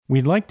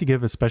We'd like to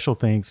give a special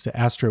thanks to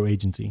Astro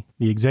Agency,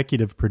 the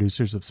executive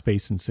producers of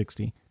Space in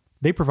 60.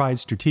 They provide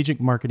strategic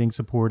marketing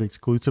support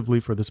exclusively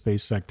for the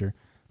space sector.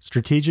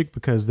 Strategic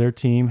because their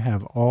team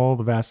have all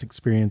the vast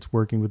experience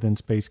working within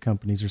space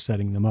companies or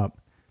setting them up.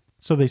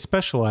 So they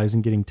specialize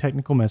in getting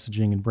technical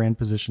messaging and brand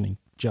positioning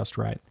just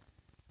right,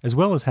 as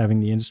well as having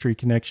the industry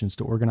connections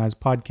to organize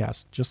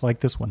podcasts just like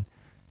this one,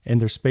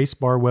 and their Space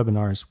Bar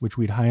webinars, which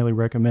we'd highly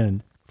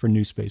recommend for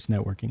new space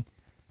networking.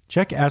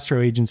 Check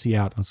Astro Agency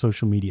out on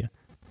social media.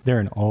 They're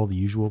in all the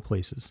usual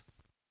places.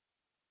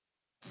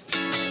 3,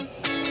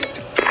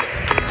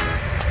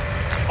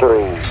 2,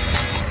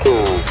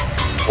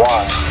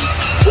 1,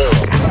 0.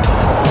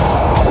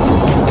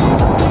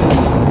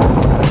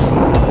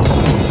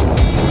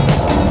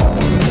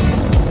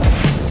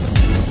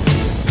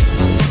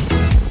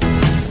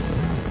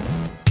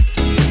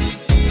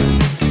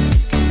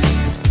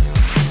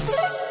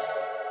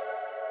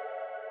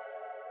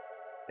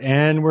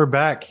 And we're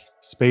back.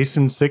 Space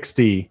in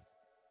 60.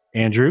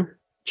 Andrew,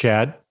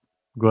 Chad,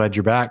 glad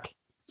you're back.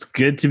 It's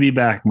good to be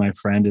back, my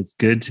friend. It's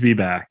good to be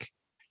back.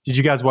 Did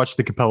you guys watch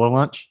the Capella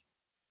launch?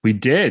 We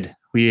did.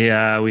 We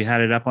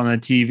had it up on the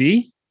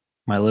TV.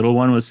 My little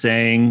one was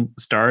saying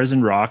stars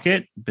and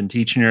rocket. Been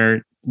teaching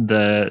her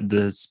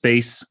the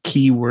space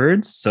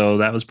keywords, so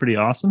that was pretty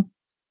awesome.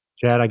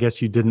 Chad, I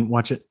guess you didn't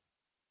watch it.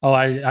 Oh,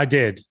 I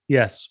did.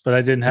 Yes, but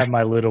I didn't have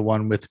my little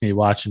one with me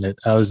watching it.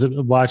 I was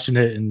watching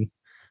it and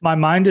my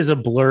mind is a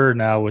blur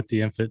now with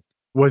the infant.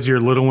 Was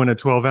your little one a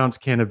 12-ounce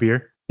can of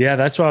beer? Yeah,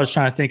 that's what I was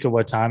trying to think of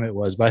what time it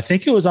was. But I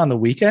think it was on the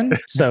weekend.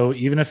 So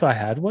even if I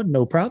had one,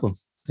 no problem.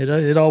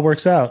 It all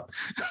works out.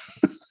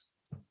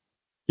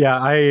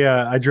 Yeah,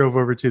 I drove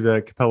over to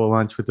the Capella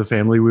launch with the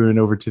family. We went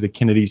over to the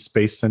Kennedy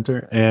Space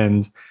Center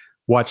and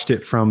watched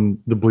it from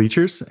the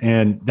bleachers.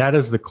 And that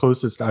is the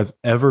closest I've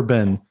ever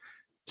been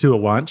to a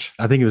launch.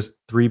 I think it was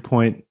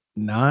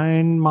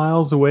 3.9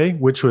 miles away,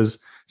 which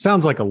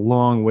sounds like a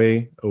long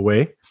way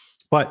away.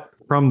 But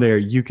from there,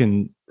 you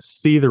can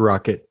see the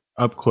rocket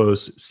up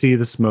close, see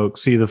the smoke,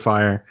 see the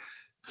fire,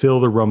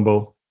 feel the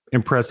rumble.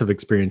 Impressive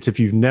experience. If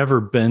you've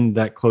never been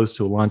that close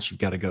to a launch,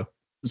 you've got to go.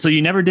 So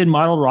you never did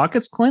model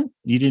rockets, Clint?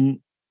 You didn't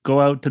go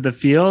out to the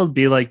field,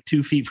 be like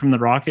 2 feet from the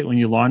rocket when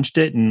you launched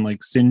it and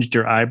like singed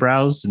your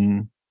eyebrows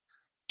and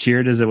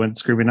cheered as it went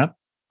screaming up?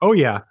 Oh,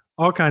 yeah.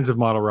 All kinds of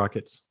model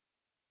rockets.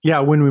 Yeah.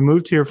 When we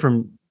moved here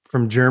from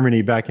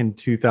Germany back in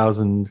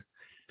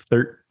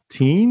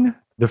 2013,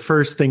 the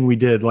first thing we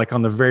did, like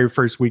on the very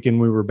first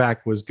weekend we were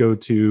back, was go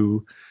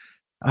to,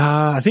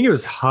 I think it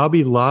was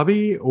Hobby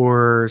Lobby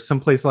or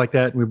someplace like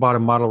that. And we bought a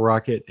model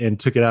rocket and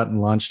took it out and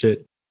launched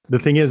it. The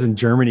thing is, in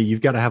Germany,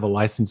 you've got to have a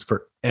license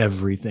for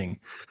everything.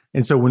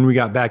 And so when we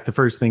got back, the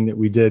first thing that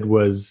we did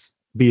was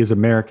be as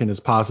American as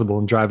possible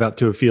and drive out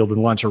to a field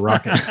and launch a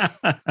rocket.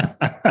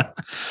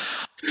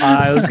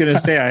 I was going to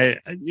say,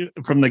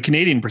 from the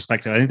Canadian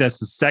perspective, I think that's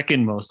the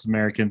second most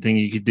American thing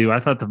you could do. I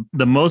thought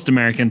the most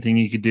American thing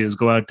you could do is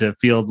go out to a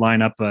field,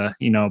 line up a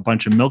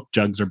bunch of milk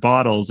jugs or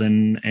bottles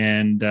and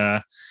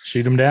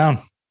shoot them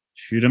down.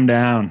 Shoot them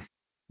down.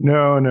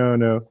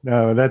 No.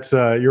 That's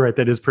you're right.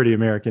 That is pretty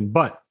American.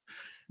 But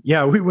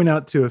yeah, we went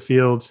out to a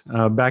field,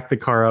 backed the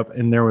car up,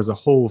 and there was a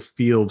whole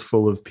field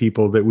full of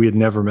people that we had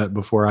never met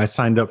before. I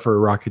signed up for a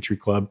rocketry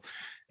club.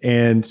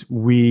 And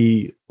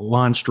we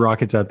launched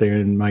rockets out there,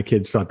 and my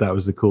kids thought that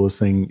was the coolest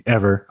thing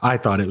ever. I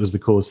thought it was the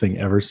coolest thing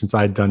ever since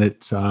I'd done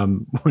it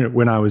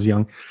when I was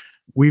young.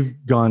 We've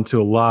gone to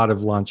a lot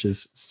of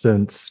launches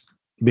since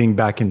being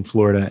back in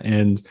Florida.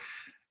 And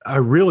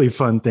a really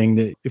fun thing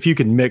that if you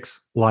can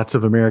mix lots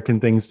of American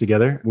things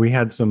together, we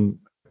had some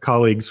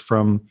colleagues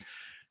from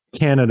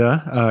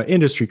Canada,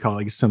 industry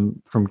colleagues,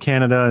 some from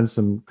Canada and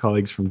some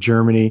colleagues from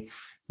Germany.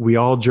 We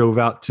all drove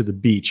out to the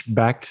beach,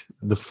 backed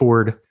the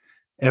Ford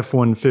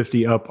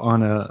F-150 up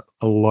on a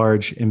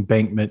large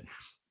embankment,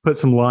 put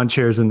some lawn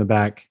chairs in the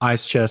back,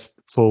 ice chest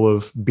full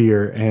of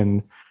beer,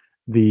 and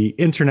the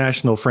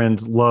international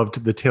friends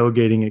loved the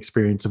tailgating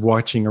experience of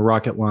watching a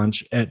rocket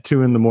launch at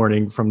 2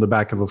 a.m. from the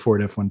back of a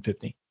Ford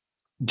F-150.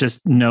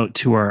 Just note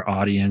to our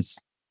audience,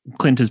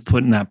 Clint is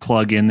putting that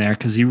plug in there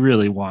because he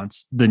really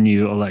wants the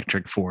new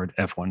electric Ford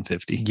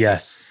F-150.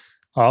 Yes.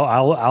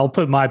 I'll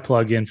put my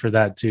plug in for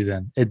that too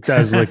then. It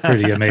does look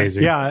pretty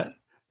amazing. Yeah.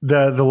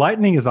 The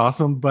Lightning is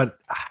awesome, but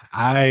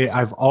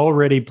I've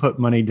already put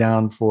money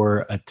down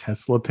for a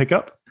Tesla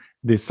pickup,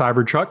 the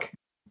Cybertruck.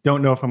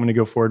 Don't know if I'm going to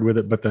go forward with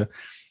it, but the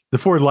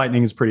Ford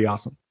Lightning is pretty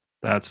awesome.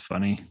 That's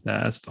funny.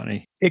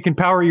 It can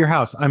power your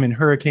house. I'm in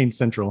Hurricane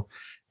Central,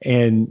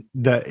 and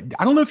I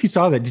don't know if you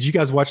saw that. Did you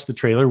guys watch the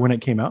trailer when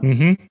it came out?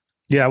 Mm-hmm.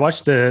 Yeah, I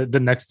watched the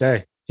next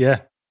day.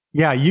 Yeah.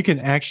 Yeah, you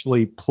can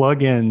actually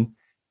plug in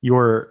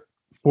your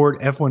Ford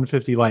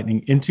F-150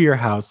 Lightning into your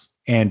house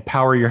and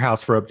power your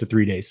house for up to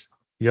 3 days.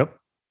 Yep.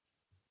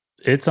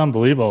 It's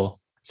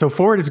unbelievable. So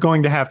Ford is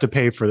going to have to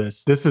pay for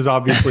this. This is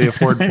obviously a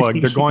Ford plug.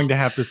 They're going to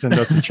have to send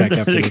us a check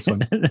after this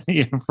one.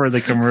 Yeah, for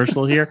the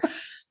commercial here.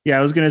 Yeah,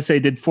 I was going to say,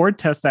 did Ford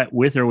test that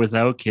with or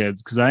without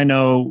kids? Because I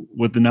know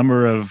with the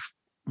number of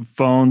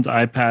phones,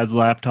 iPads,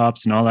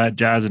 laptops, and all that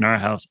jazz in our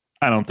house,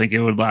 I don't think it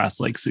would last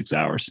like 6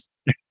 hours.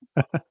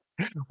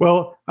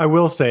 Well, I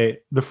will say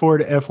the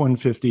Ford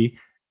F-150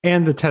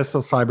 and the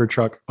Tesla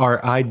Cybertruck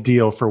are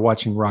ideal for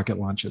watching rocket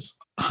launches.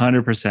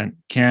 100%.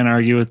 Can't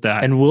argue with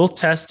that. And we'll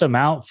test them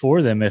out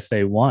for them if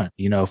they want,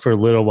 for a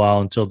little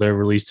while until they're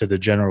released to the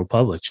general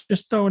public.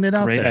 Just throwing it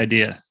out Great there.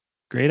 idea.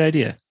 Great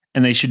idea.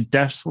 And they should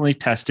definitely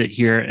test it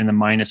here in the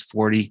minus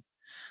 40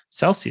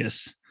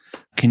 Celsius,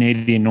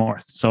 Canadian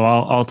North. So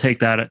I'll take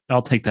that.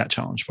 I'll take that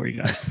challenge for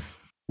you guys.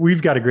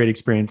 We've got a great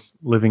experience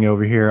living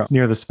over here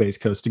near the Space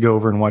Coast to go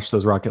over and watch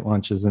those rocket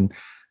launches. And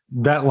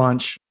that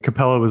launch,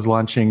 Capella was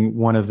launching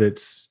one of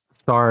its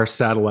STAR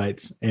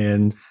satellites,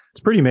 and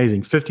it's pretty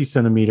amazing. 50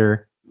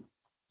 centimeter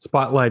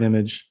spotlight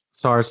image,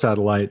 STAR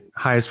satellite,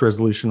 highest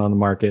resolution on the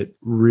market.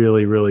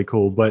 Really, really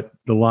cool. But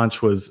the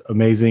launch was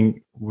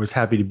amazing. Was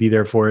happy to be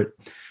there for it.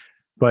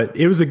 But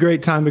it was a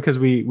great time because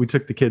we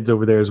took the kids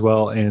over there as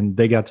well, and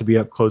they got to be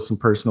up close and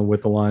personal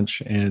with the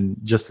launch, and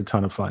just a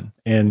ton of fun.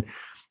 And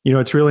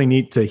it's really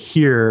neat to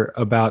hear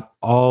about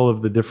all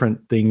of the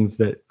different things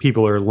that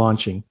people are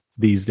launching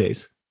these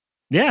days.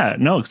 Yeah,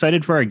 no,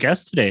 excited for our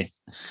guest today.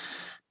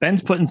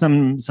 Ben's putting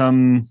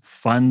some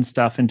fun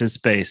stuff into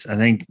space. I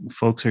think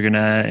folks are going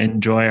to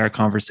enjoy our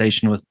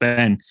conversation with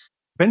Ben.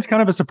 Ben's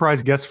kind of a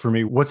surprise guest for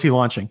me. What's he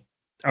launching?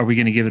 Are we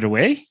going to give it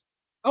away?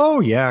 Oh,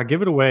 yeah,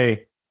 give it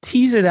away.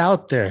 Tease it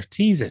out there.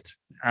 Tease it.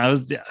 I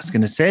was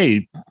going to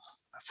say,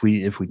 if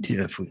we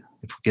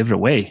give it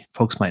away,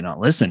 folks might not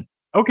listen.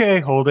 Okay,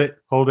 hold it.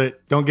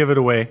 Don't give it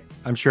away.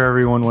 I'm sure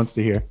everyone wants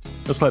to hear.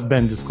 Let's let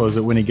Ben disclose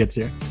it when he gets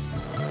here.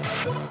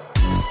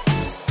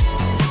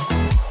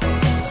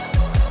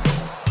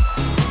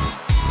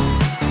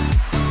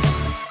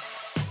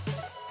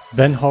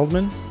 Ben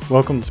Haldeman,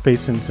 welcome to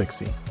Space in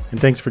 60, and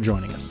thanks for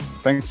joining us.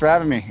 Thanks for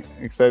having me.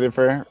 Excited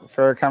for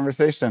our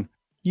conversation.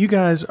 You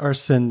guys are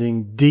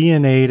sending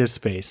DNA to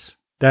space.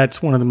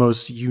 That's one of the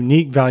most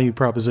unique value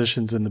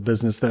propositions in the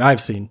business that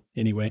I've seen,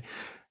 anyway.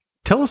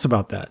 Tell us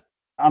about that.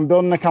 I'm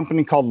building a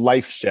company called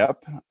LifeShip,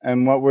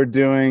 and what we're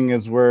doing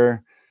is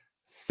we're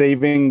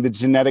saving the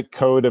genetic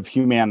code of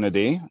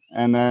humanity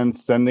and then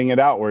sending it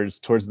outwards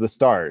towards the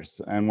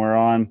stars. And we're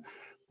on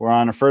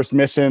a first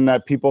mission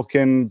that people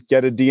can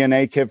get a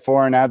DNA kit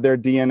for and add their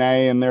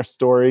DNA and their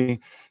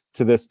story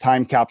to this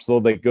time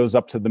capsule that goes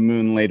up to the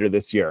moon later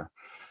this year.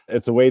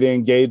 It's a way to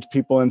engage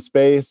people in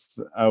space,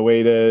 a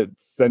way to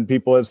send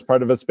people as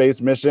part of a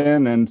space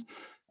mission,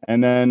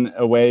 and then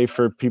a way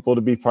for people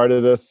to be part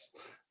of this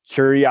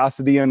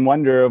curiosity and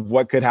wonder of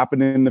what could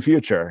happen in the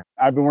future.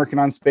 I've been working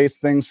on space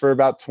things for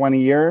about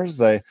 20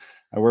 years. I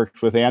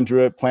worked with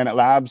Andrew at Planet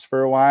Labs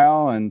for a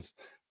while and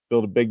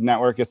built a big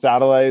network of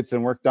satellites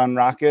and worked on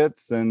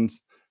rockets. And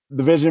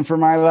the vision for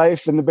my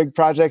life and the big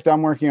project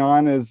I'm working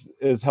on is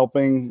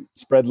helping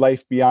spread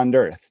life beyond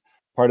Earth.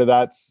 Part of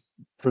that's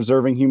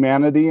preserving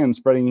humanity and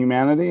spreading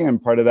humanity,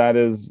 and part of that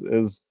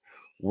is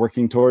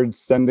working towards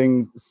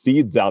sending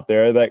seeds out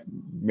there that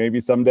maybe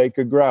someday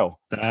could grow.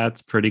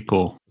 That's pretty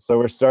cool. So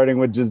we're starting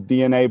with just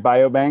DNA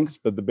biobanks,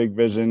 but the big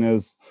vision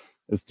is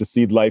to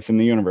seed life in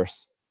the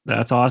universe.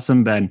 That's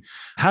awesome, Ben.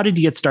 How did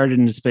you get started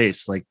into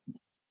space? Like,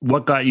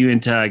 what got you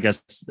into, I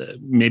guess,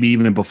 maybe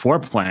even before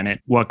Planet,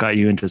 what got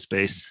you into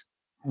space?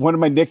 One of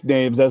my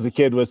nicknames as a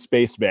kid was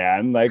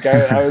Spaceman. Like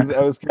I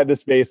was kind of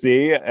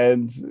spacey,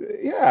 and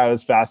yeah, I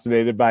was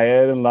fascinated by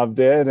it and loved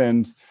it.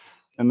 And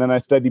then I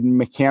studied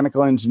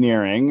mechanical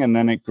engineering, and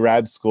then at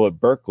grad school at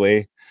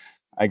Berkeley,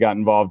 I got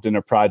involved in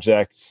a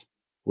project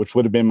which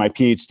would have been my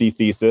PhD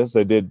thesis.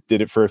 I did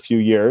it for a few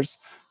years,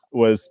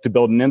 was to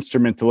build an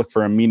instrument to look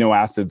for amino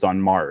acids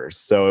on Mars.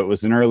 So it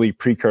was an early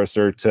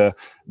precursor to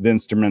the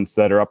instruments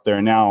that are up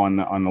there now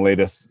on the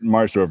latest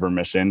Mars rover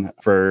mission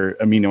for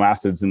amino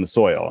acids in the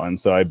soil. And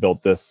so I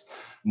built this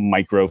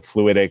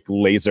microfluidic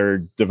laser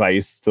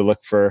device to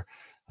look for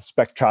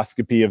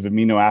spectroscopy of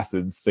amino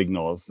acid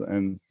signals.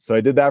 And so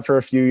I did that for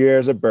a few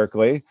years at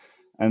Berkeley.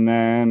 And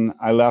then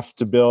I left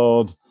to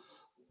build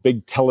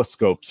big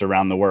telescopes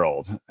around the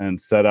world and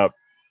set up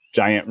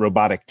giant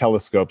robotic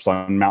telescopes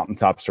on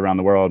mountaintops around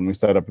the world. And we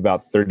set up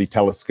about 30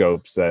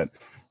 telescopes at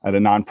a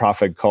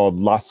nonprofit called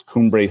Las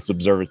Cumbres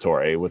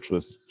Observatory, which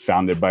was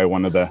founded by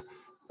one of the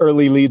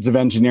early leads of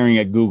engineering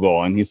at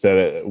Google. And he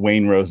said,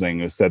 Wayne Rosing,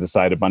 who set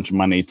aside a bunch of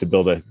money to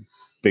build a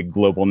big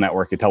global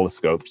network of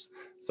telescopes.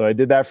 So I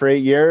did that for 8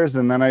 years.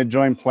 And then I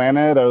joined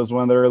Planet. I was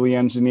one of the early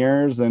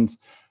engineers and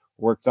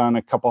worked on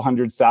a couple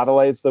hundred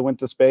satellites that went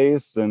to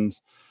space, and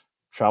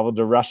traveled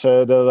to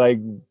Russia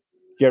to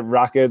get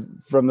rocket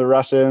from the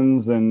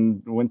Russians,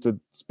 and went to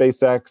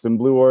SpaceX and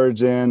Blue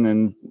Origin,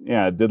 and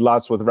did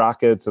lots with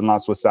rockets and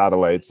lots with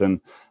satellites.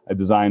 And I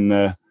designed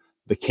the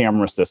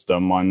camera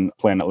system on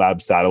Planet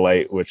Labs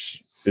satellite,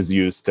 which is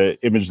used to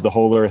image the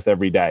whole Earth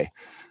every day.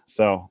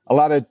 So a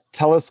lot of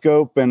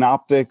telescope and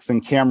optics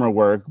and camera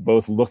work,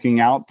 both looking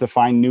out to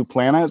find new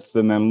planets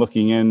and then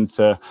looking in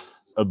to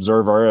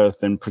observe our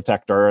Earth and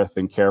protect our Earth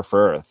and care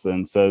for Earth.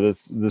 And so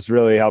this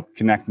really helped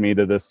connect me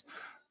to this,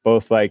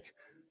 both like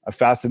a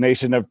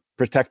fascination of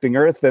protecting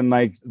Earth and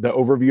like the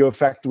overview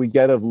effect we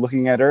get of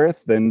looking at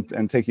Earth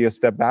and taking a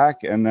step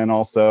back, and then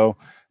also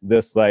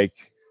this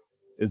like,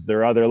 is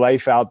there other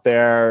life out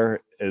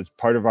there? Is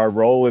part of our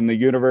role in the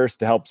universe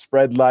to help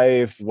spread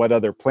life? What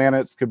other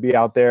planets could be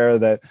out there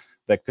that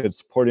could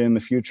support it in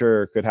the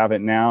future or could have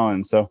it now?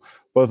 And so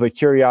both the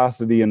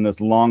curiosity and this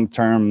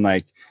long-term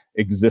like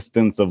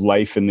existence of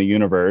life in the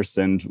universe,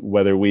 and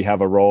whether we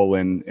have a role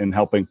in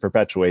helping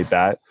perpetuate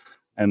that,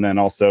 and then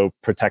also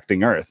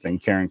protecting Earth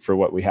and caring for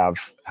what we have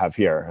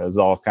here, has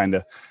all kind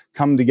of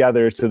come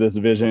together to this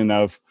vision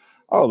of,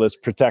 oh, let's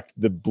protect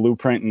the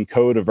blueprint and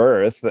code of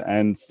Earth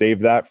and save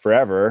that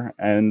forever,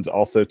 and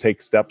also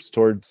take steps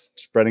towards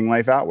spreading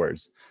life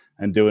outwards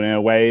and do it in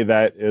a way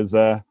that is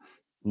a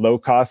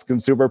low-cost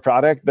consumer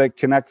product that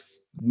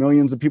connects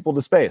millions of people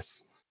to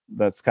space.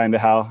 That's kind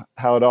of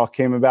how it all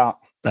came about.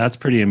 That's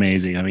pretty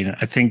amazing. I mean,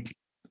 I think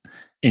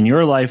in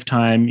your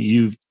lifetime,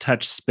 you've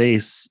touched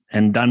space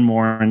and done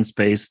more in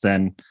space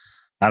than,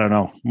 I don't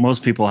know,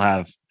 most people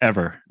have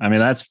ever. I mean,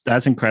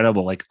 that's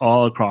incredible. Like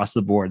all across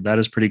the board, that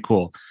is pretty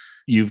cool.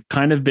 You've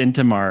kind of been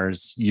to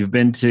Mars. You've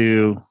been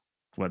to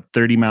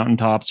 30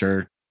 mountaintops,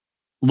 or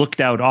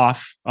looked out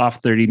off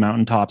 30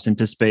 mountaintops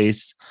into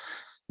space.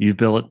 You've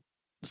built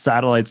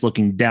satellites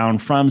looking down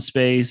from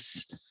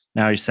space.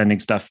 Now you're sending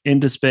stuff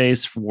into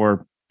space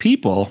for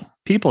people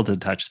to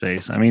touch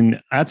space. I mean,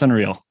 that's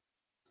unreal.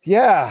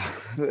 Yeah,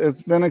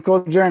 it's been a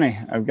cool journey.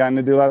 I've gotten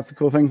to do lots of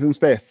cool things in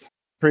space.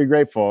 Pretty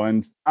grateful.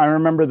 And I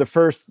remember the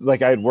first,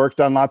 like I had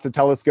worked on lots of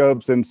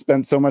telescopes and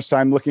spent so much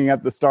time looking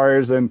at the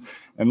stars and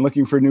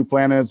looking for new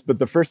planets. But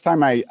the first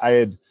time I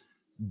had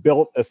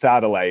built a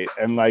satellite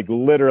and like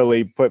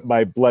literally put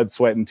my blood,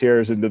 sweat, and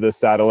tears into this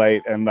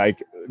satellite, and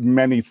like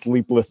many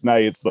sleepless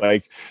nights,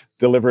 like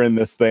delivering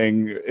this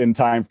thing in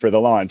time for the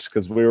launch,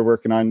 because we were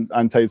working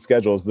on tight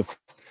schedules.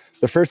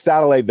 The first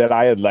satellite that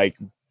I had like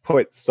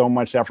put so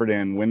much effort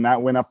in, when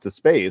that went up to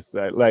space,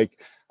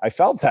 I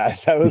felt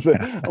that was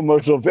an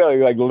emotional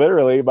feeling. Like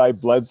literally my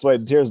blood, sweat,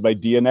 and tears, my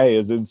DNA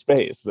is in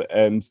space.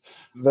 And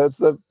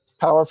that's a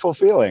powerful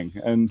feeling.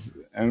 And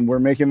we're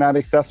making that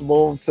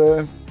accessible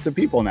to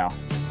people now.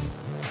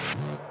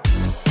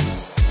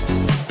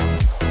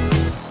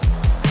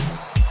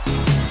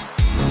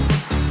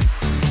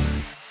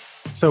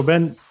 So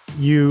Ben,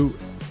 you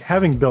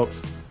having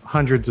built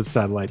hundreds of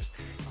satellites,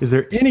 is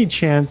there any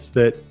chance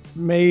that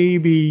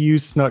maybe you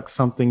snuck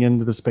something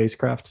into the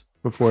spacecraft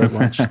before it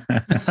launched?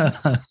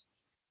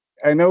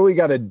 I know we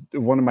got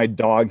one of my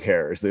dog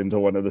hairs into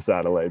one of the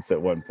satellites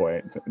at one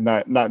point,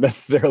 not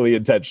necessarily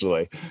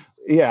intentionally.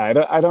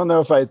 Yeah, I don't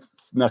know if I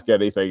snuck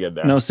anything in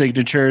there. No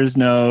signatures,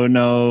 no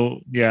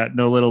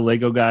little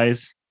Lego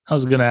guys. I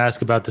was going to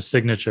ask about the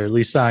signature. At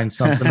least sign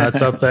something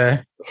that's up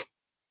there.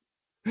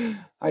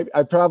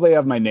 I probably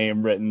have my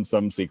name written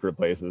some secret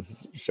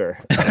places. Sure.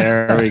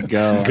 There we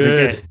go.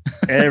 Good.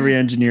 Every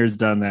engineer's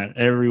done that.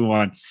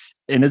 Everyone.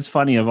 And it's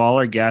funny, of all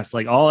our guests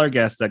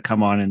that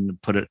come on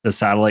and put a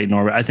satellite in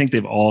orbit, I think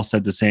they've all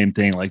said the same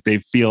thing. Like they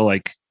feel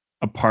like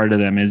a part of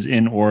them is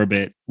in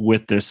orbit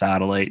with their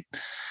satellite,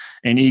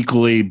 and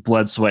equally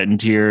blood, sweat, and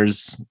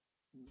tears,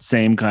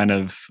 same kind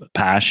of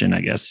passion,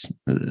 I guess,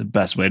 the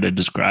best way to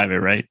describe it.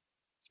 Right.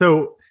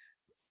 So,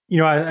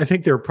 I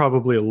think there are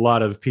probably a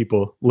lot of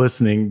people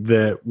listening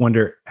that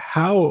wonder,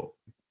 how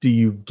do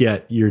you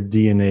get your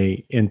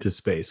DNA into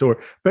space?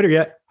 Or better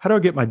yet, how do I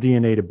get my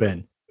DNA to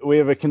Ben? We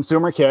have a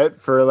consumer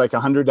kit for like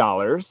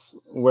 $100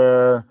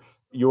 where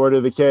you order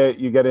the kit,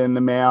 you get it in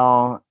the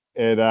mail.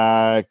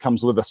 It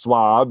comes with a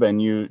swab,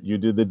 and you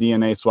do the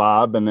DNA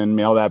swab and then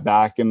mail that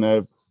back in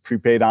the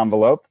prepaid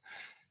envelope.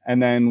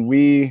 And then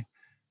we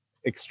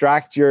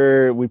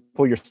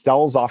pull your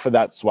cells off of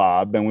that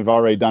swab, and we've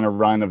already done a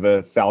run of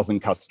 1,000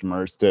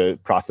 customers to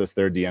process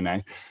their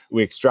DNA.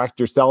 We extract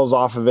your cells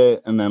off of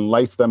it and then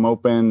lyse them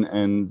open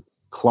and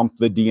clump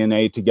the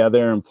DNA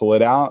together and pull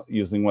it out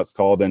using what's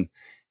called an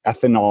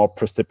ethanol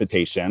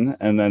precipitation.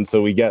 And then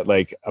so we get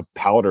like a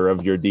powder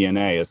of your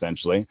DNA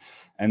essentially.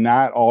 And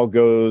that all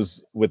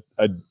goes with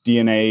a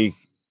DNA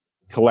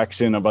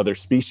collection of other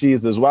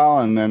species as well.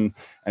 And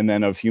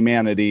then of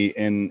humanity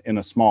in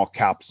a small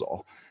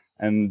capsule.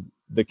 And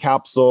the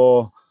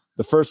capsule,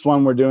 the first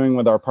one we're doing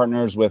with our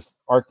partners with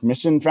Arc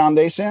Mission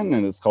Foundation,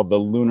 and it's called the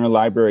Lunar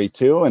Library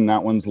 2, and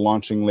that one's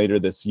launching later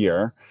this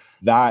year.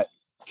 That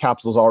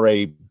capsule's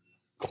already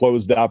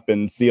closed up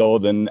and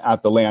sealed and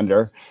at the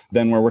lander.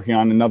 Then we're working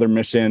on another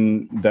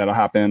mission that'll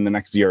happen in the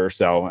next year or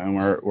so, and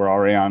we're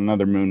already on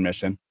another moon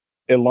mission.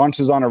 It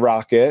launches on a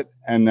rocket,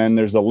 and then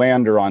there's a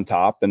lander on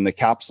top, and the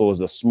capsule is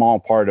a small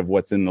part of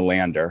what's in the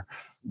lander.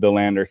 The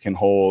lander can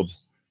hold,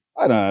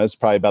 I don't know, it's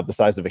probably about the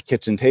size of a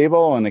kitchen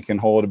table, and it can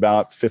hold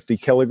about 50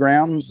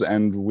 kilograms.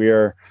 And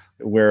we're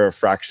a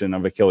fraction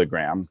of a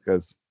kilogram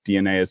because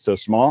DNA is so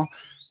small.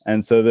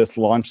 And so this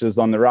launches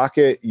on the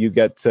rocket. You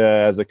get to,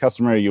 as a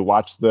customer,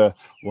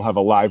 we'll have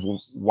a live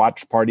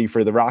watch party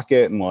for the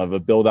rocket, and we'll have a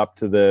build up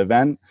to the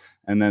event.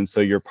 And then so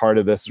you're part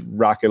of this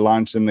rocket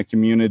launch in the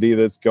community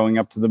that's going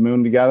up to the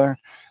moon together.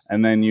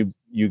 And then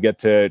you get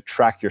to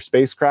track your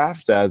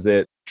spacecraft as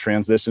it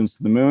transitions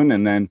to the moon.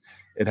 And then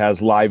it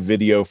has live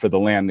video for the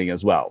landing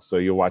as well. So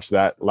you'll watch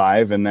that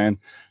live. And then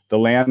the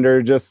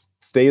lander just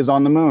stays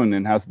on the moon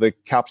and has the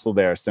capsule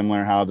there,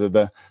 similar how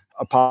the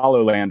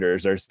Apollo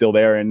landers are still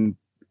there in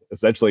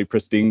essentially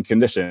pristine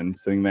condition,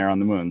 sitting there on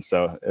the moon.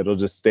 So it'll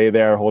just stay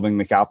there holding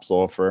the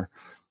capsule for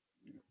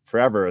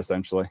forever,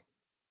 essentially.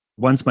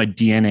 Once my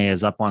DNA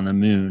is up on the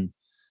moon,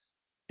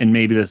 and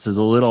maybe this is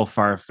a little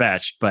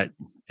far-fetched, but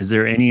is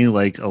there any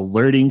like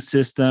alerting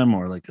system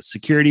or like a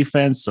security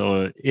fence?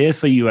 So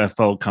if a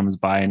UFO comes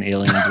by and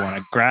aliens want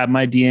to grab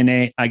my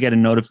DNA, I get a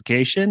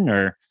notification,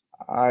 or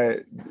I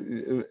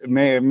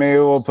may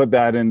we'll put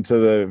that into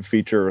the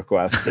feature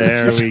request.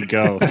 there we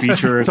go.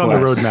 Feature It's request. on the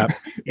roadmap.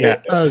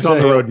 Yeah. It's on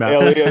the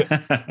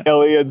roadmap.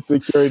 Alien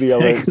security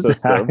alert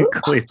system.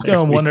 Exactly. I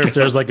wonder if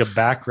there's like a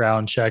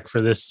background check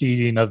for this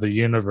seeding of the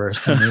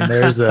universe. I mean,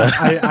 there's a.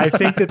 I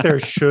think that there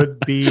should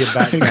be a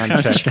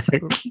background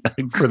check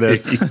for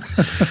this.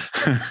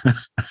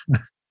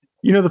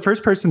 You know, the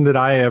first person that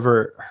I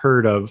ever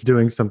heard of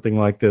doing something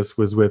like this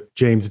was with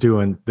James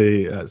Doohan,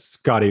 the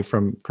Scotty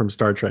from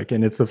Star Trek.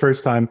 And it's the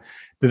first time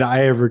that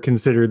I ever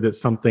considered that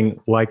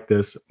something like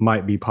this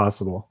might be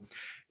possible.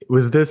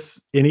 Was this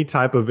any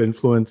type of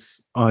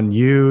influence on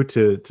you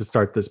to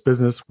start this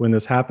business when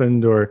this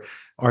happened? Or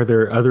are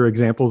there other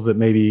examples that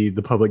maybe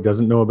the public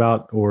doesn't know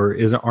about or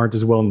aren't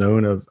as well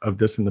known of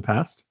this in the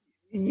past?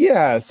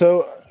 Yeah,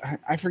 so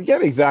I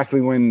forget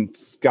exactly when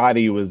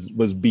Scotty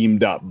was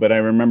beamed up, but I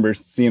remember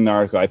seeing the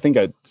article. I think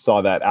I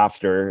saw that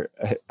after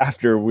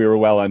we were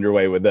well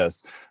underway with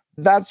this.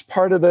 That's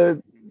part of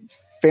the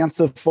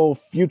fanciful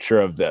future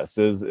of this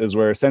is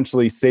we're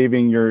essentially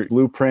saving your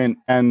blueprint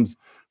and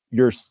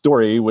your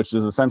story, which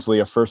is essentially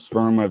a first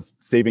form of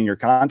saving your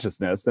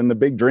consciousness. And the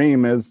big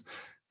dream is,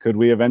 could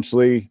we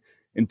eventually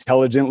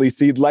intelligently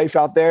seed life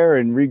out there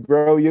and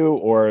regrow you,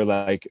 or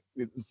like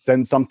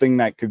send something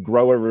that could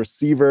grow a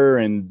receiver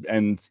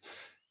and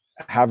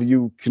have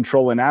you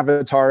control an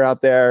avatar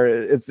out there?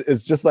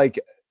 It's just like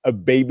a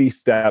baby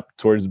step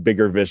towards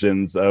bigger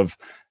visions of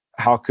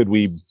how could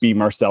we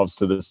beam ourselves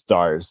to the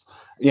stars.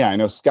 Yeah, I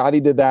know Scotty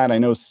did that. I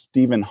know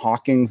Stephen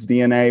Hawking's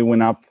DNA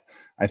went up,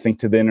 I think,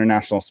 to the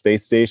International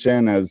Space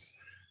Station as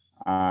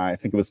I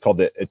think it was called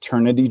the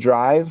Eternity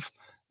Drive.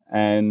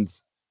 And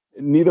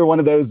neither one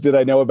of those did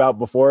I know about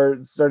before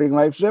starting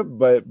LifeShip,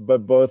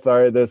 but both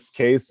are this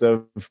case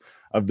of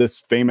this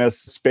famous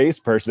space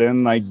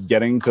person like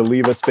getting to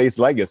leave a space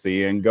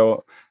legacy and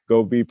go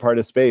be part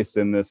of space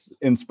in this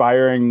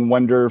inspiring,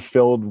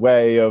 wonder-filled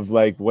way of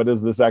like, what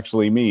does this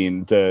actually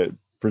mean to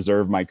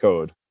preserve my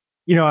code?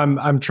 You know,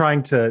 I'm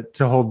trying to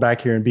hold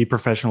back here and be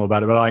professional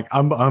about it, but like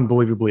I'm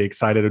unbelievably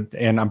excited,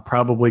 and I'm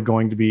probably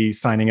going to be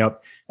signing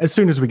up as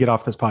soon as we get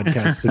off this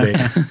podcast today.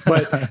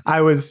 But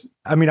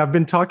I've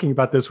been talking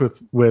about this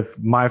with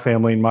my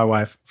family and my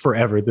wife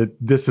forever, that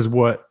this is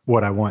what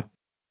I want.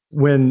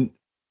 When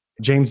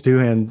James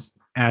Doohan's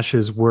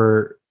ashes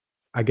were,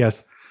 I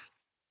guess,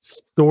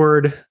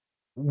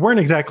 weren't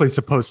exactly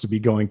supposed to be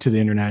going to the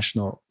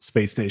International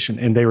Space Station,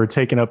 and they were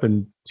taken up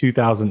in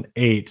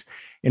 2008.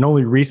 And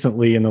only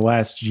recently in the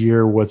last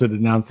year was it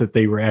announced that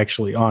they were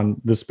actually on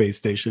the space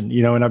station,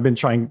 you know, and I've been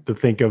trying to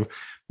think of,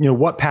 you know,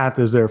 what path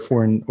is there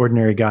for an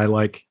ordinary guy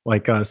like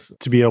us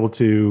to be able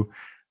to,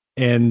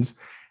 and,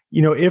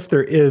 you know, if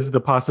there is the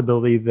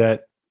possibility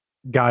that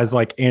guys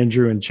like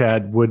Andrew and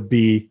Chad would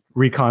be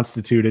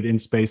reconstituted in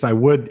space, I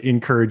would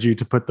encourage you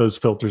to put those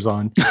filters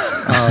on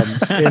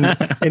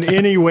in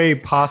any way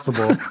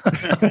possible.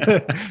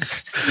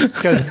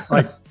 Because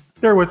like,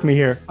 they're with me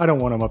here. I don't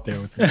want them up there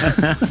with me.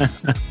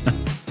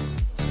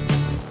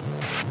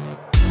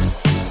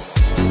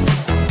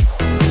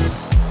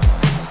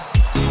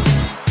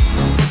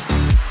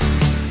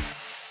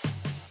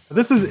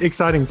 This is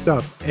exciting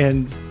stuff.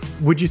 And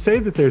would you say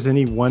that there's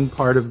any one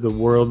part of the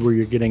world where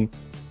you're getting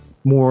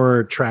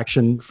more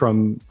traction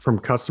from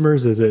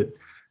customers? Is it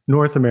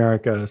North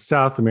America,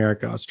 South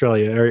America,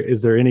 Australia? Or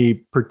is there any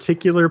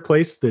particular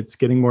place that's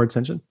getting more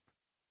attention?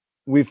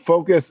 We've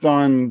focused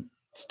on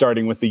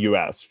starting with the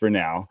US for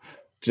now,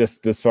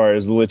 just as far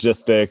as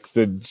logistics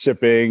and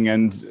shipping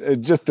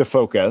and just to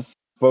focus.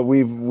 But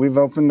we've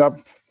opened up.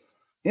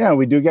 Yeah,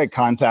 we do get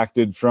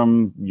contacted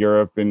from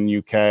Europe and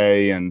UK,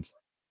 and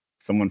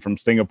someone from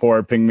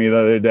Singapore pinged me the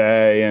other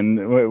day,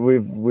 and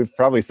we've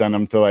probably sent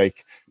them to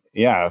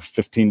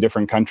 15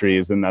 different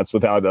countries, and that's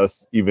without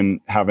us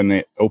even having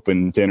it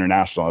open to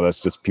international. That's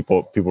just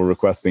people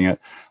requesting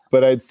it.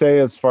 But I'd say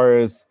as far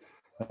as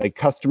like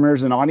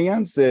customers and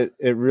audience, it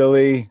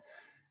really,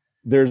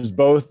 there's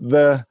both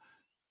the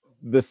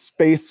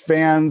space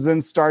fans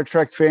and Star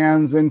Trek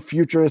fans and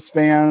futurist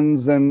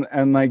fans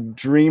and like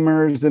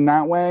dreamers in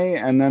that way,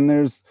 and then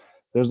there's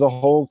a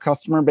whole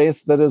customer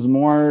base that is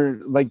more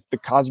like the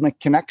cosmic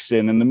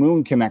connection and the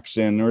moon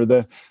connection, or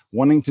the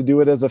wanting to do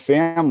it as a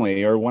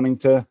family, or wanting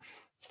to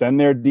send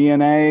their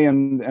DNA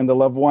and the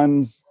loved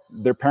ones,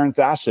 their parents'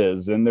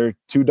 ashes and their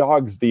two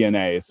dogs'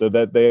 DNA, so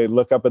that they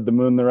look up at the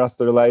moon the rest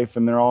of their life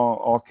and they're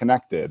all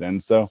connected.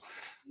 And so,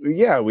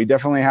 yeah, we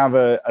definitely have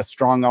a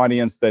strong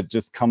audience that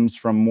just comes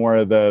from more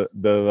of the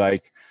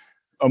like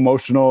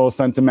emotional,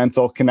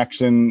 sentimental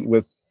connection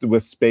with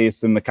with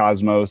space and the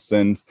cosmos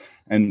and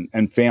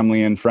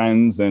family and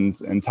friends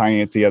and tying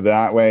it together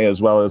that way,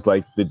 as well as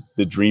like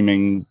the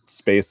dreaming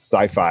space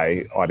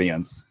sci-fi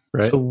audience.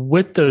 Right. So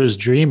with those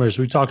dreamers,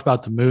 we talked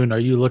about the moon. Are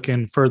you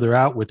looking further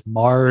out with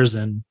Mars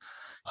and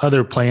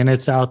other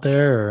planets out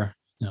there, or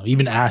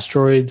even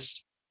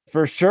asteroids?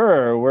 For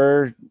sure,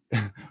 we're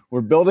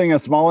building a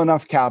small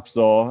enough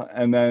capsule,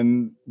 and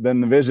then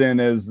the vision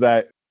is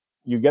that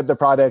you get the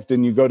product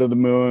and you go to the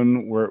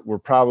moon.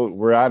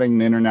 We're adding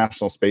the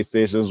International Space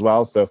Station as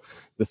well. So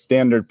the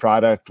standard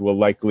product will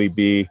likely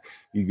be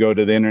you go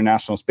to the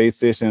International Space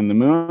Station and the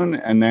moon,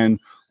 and then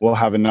we'll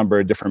have a number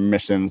of different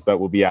missions that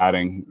we'll be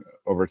adding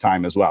over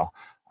time as well.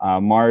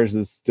 Mars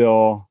is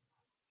still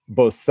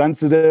both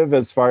sensitive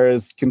as far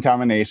as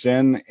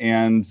contamination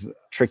and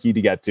tricky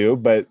to get to,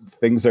 but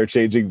things are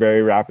changing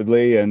very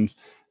rapidly, and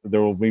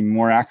there will be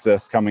more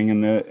access coming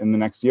in the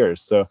next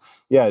years. So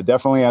yeah,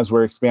 definitely as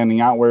we're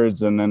expanding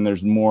outwards, and then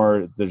there's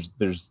newer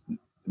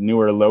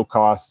low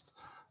cost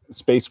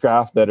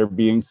spacecraft that are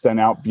being sent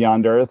out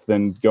beyond Earth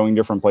and going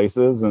different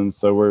places. And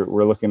so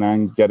we're looking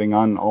at getting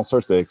on all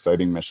sorts of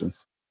exciting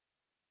missions.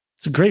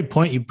 It's a great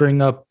point you bring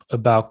up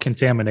about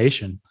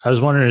contamination. I was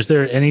wondering, is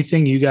there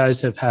anything you guys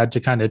have had to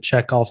kind of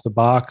check off the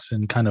box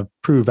and kind of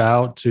prove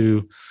out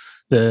to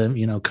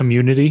the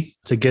community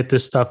to get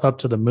this stuff up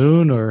to the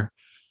moon? Or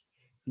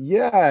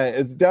yeah,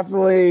 it's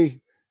definitely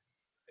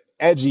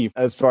edgy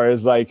as far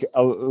as like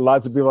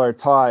lots of people are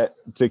taught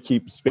to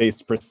keep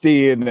space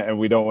pristine, and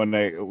we don't want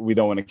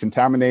to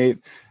contaminate.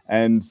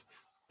 And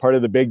part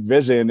of the big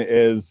vision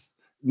is,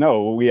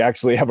 no, we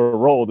actually have a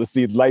role to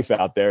seed life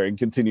out there and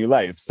continue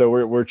life. So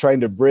we're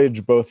trying to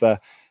bridge both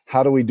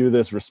how do we do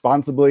this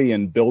responsibly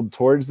and build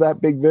towards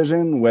that big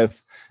vision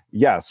with,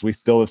 yes, we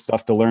still have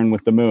stuff to learn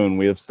with the moon.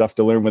 We have stuff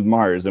to learn with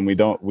Mars, and we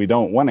don't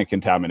want to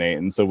contaminate.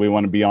 And so we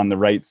want to be on the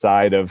right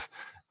side of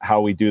how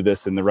we do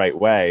this in the right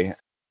way.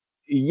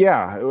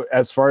 Yeah,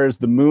 as far as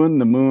the moon,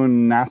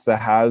 NASA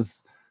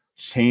has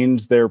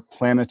changed their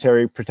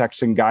planetary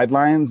protection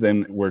guidelines,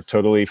 and we're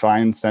totally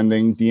fine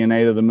sending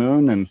DNA to the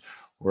moon, and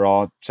we're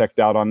all checked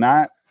out on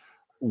that.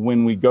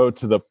 When we go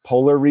to the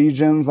polar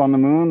regions on the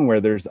moon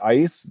where there's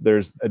ice,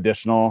 there's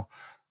additional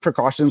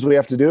precautions we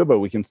have to do, but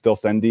we can still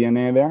send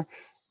DNA there.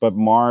 But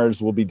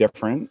Mars will be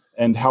different.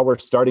 And how we're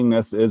starting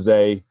this is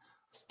a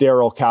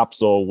sterile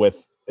capsule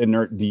with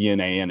inert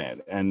DNA in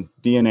it. And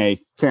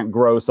DNA can't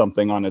grow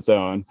something on its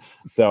own.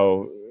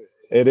 So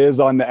it is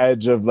on the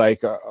edge of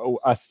like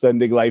us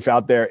sending life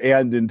out there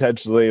and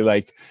intentionally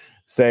like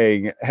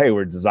saying, hey,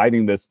 we're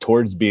designing this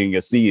towards being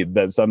a seed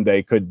that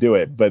someday could do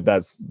it. But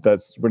that's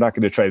we're not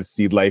going to try to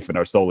seed life in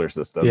our solar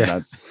system. Yeah.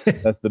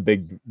 That's the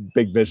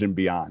big vision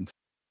beyond.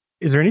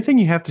 Is there anything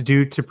you have to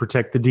do to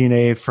protect the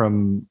DNA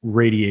from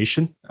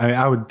radiation?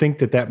 I would think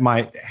that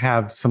might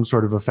have some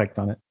sort of effect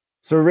on it.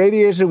 So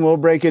radiation will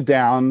break it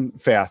down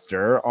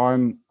faster.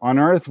 On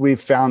Earth, we've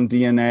found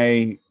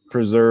DNA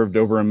preserved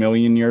over 1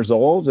 million years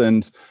old.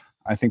 And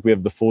I think we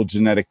have the full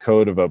genetic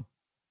code of a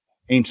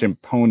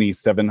ancient pony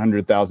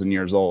 700,000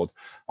 years old.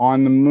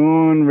 On the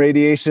moon,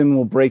 radiation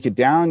will break it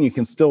down. You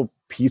can still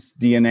piece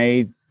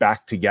DNA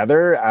back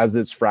together as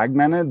it's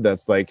fragmented.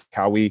 That's like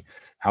how we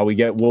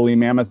get woolly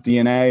mammoth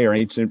DNA or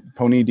ancient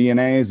pony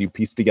DNA, is you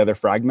piece together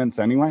fragments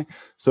anyway.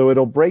 So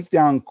it'll break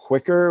down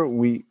quicker.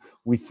 We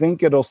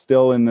think it'll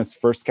still in this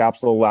first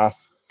capsule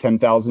last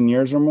 10,000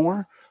 years or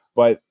more,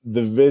 but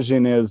the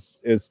vision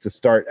is to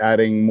start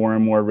adding more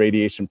and more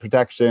radiation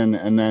protection.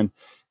 And then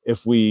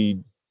if we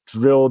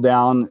drill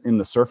down in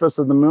the surface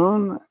of the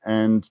moon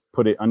and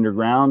put it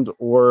underground,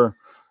 or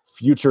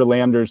future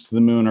landers to the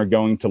moon are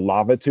going to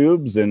lava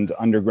tubes and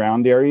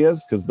underground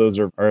areas, because those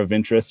are of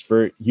interest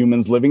for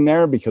humans living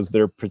there because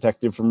they're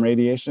protected from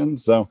radiation.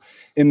 So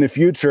in the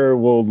future,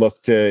 we'll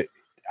look to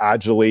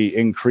agilely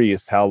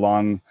increase how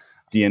long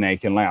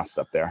DNA can last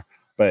up there.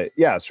 But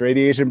yes,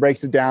 radiation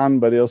breaks it down,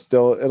 but it'll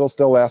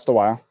still last a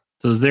while.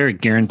 So is there a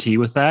guarantee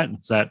with that?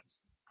 Is that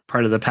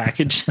part of the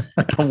package?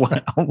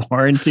 A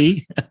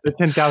warranty? The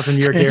 10,000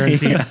 year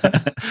guarantee.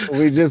 Yeah.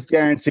 We just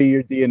guarantee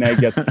your DNA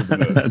gets to the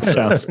moon. That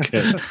sounds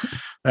good.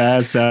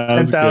 That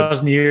sounds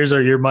 10,000 years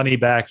or your money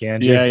back,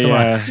 Angie. Yeah, Come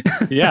yeah.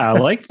 on. Yeah, I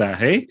like that.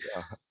 Hey,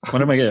 Yeah.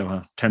 what am I getting?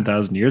 Well,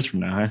 10,000 years from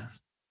now. Huh?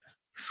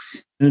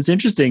 And it's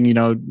interesting,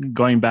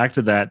 going back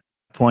to that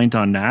point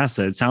on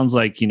NASA, it sounds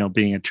like,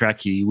 being a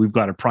Trekkie, we've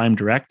got a prime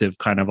directive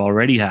kind of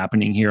already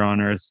happening here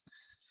on Earth.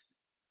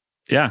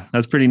 Yeah,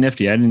 that's pretty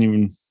nifty. I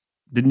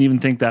didn't even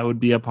think that would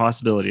be a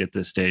possibility at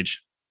this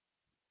stage.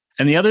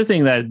 And the other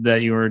thing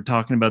that you were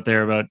talking about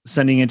there about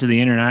sending it to the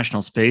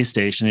International Space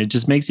Station, it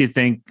just makes you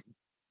think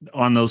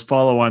on those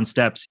follow-on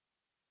steps,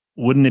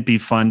 wouldn't it be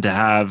fun to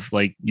have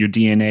like your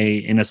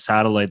DNA in a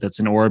satellite that's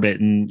in orbit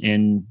and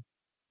in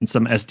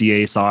some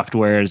SDA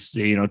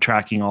softwares,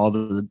 tracking all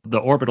the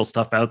orbital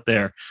stuff out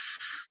there.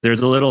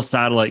 There's a little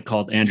satellite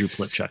called Andrew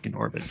Plipchuk in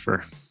orbit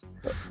for,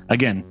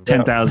 again,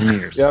 10,000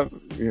 years. Yep,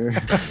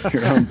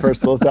 your own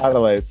personal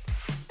satellites.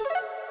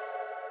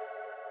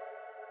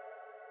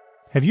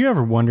 Have you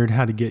ever wondered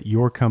how to get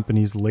your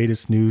company's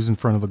latest news in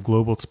front of a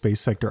global space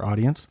sector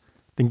audience?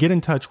 then get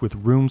in touch with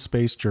Room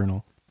Space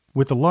Journal.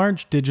 With a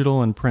large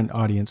digital and print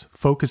audience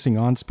focusing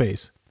on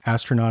space,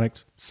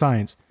 astronautics,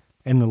 science,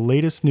 and the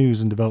latest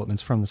news and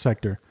developments from the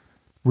sector,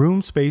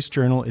 Room Space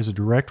Journal is a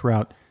direct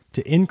route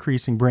to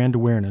increasing brand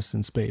awareness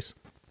in space.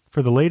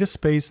 For the latest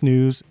space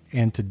news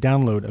and to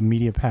download a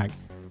media pack,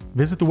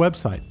 visit the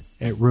website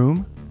at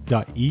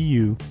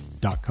room.eu.com.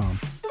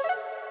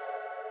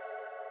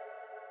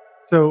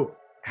 So,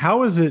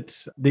 how is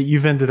it that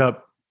you've ended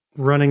up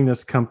running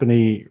this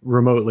company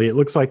remotely? It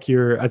looks like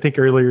I think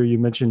earlier you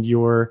mentioned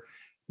you're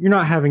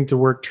not having to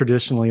work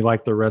traditionally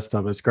like the rest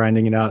of us,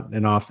 grinding it out in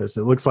an office.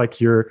 It looks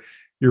like you're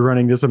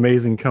running this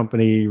amazing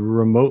company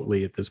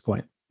remotely at this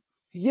point.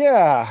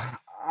 Yeah,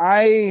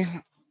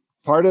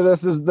 part of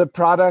this is the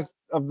product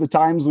of the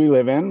times we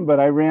live in, but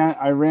I ran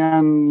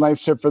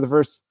LifeShip for the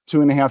first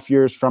 2.5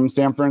 years from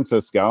San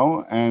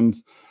Francisco, and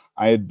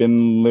I had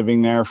been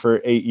living there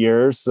for 8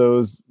 years, so I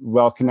was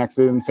well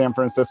connected in San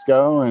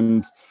Francisco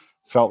and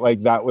felt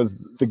like that was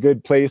the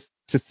good place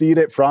to seed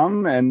it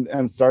from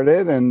and start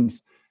it. And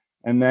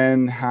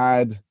then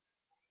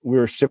we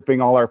were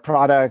shipping all our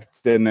product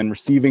and then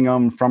receiving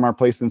them from our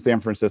place in San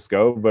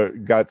Francisco,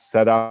 but got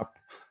set up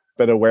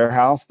at a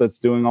warehouse that's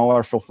doing all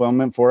our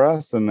fulfillment for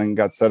us, and then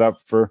got set up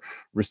for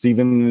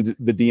receiving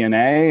the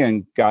DNA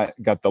and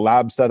got the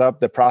lab set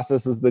up that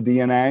processes the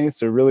DNA.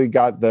 So really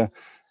got the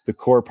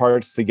core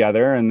parts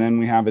together. And then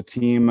we have a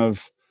team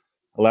of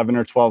 11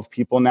 or 12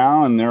 people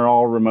now, and they're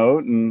all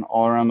remote and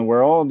all around the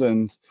world.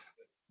 And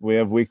we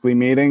have weekly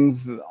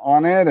meetings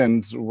on it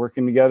and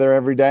working together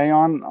every day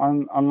on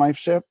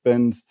LifeShip.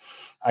 And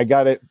I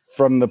got it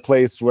from the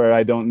place where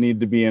I don't need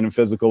to be in a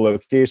physical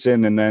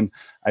location, and then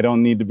I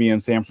don't need to be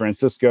in San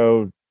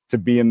Francisco to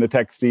be in the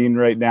tech scene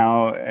right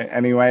now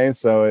anyway.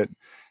 So it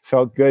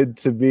felt good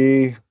to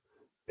be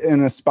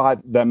in a spot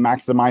that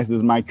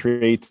maximizes my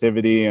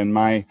creativity and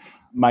my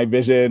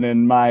vision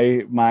and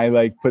my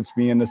like puts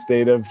me in a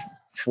state of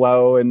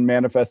flow and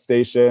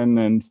manifestation.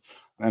 And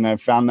I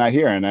found that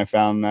here, and I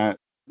found that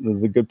this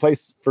is a good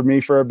place for me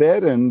for a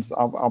bit. And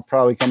I'll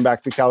probably come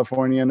back to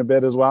California in a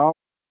bit as well.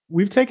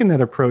 We've taken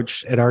that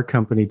approach at our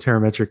company,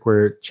 Terrametric,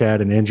 where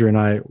Chad and Andrew and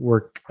I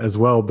work as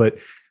well. But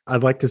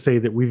I'd like to say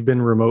that we've been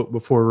remote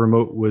before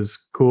remote was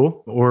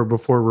cool, or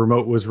before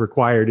remote was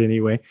required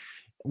anyway.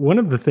 One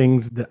of the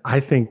things that I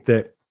think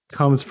that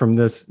comes from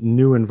this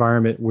new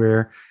environment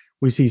where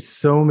we see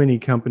so many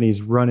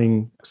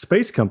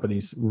space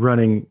companies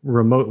running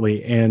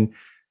remotely and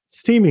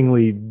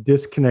seemingly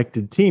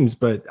disconnected teams,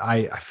 but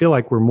I feel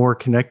like we're more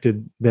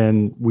connected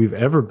than we've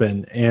ever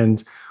been.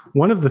 And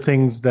one of the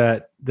things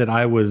that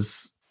I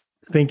was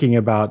thinking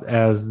about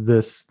as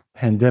this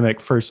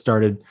pandemic first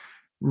started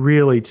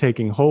really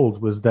taking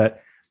hold was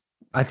that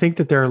I think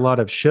that there are a lot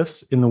of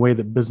shifts in the way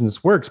that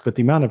business works, but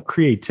the amount of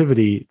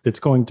creativity that's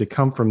going to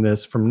come from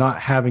this, from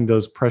not having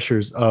those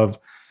pressures of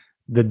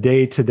the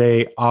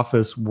day-to-day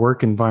office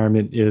work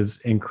environment, is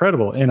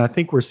incredible. And I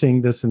think we're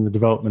seeing this in the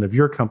development of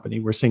your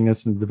company. We're seeing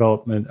this in the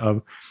development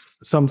of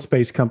some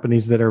space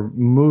companies that are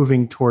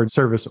moving towards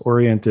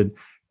service-oriented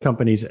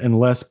companies and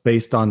less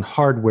based on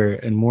hardware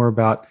and more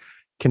about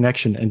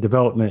connection and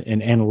development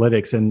and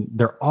analytics. And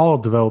they're all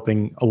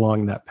developing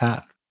along that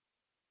path.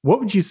 What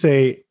would you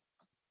say,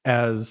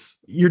 as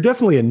you're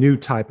definitely a new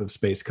type of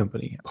space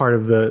company, part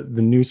of the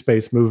new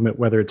space movement,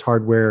 whether it's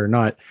hardware or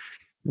not,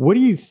 what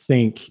do you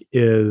think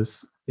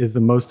is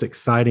the most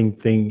exciting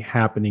thing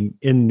happening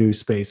in new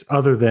space,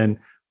 other than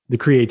the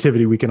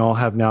creativity we can all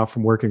have now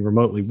from working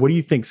remotely? What do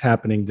you think's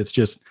happening that's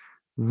just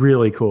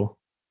really cool?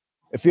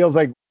 It feels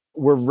like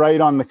we're right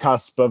on the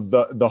cusp of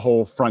the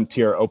whole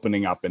frontier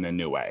opening up in a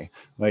new way.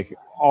 Like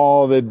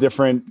all the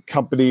different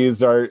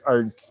companies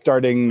are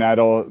starting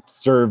that'll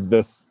serve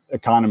this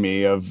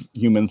economy of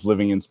humans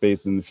living in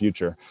space in the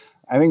future.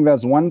 I think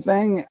that's one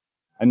thing.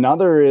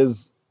 Another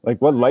is like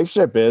what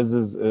LifeShip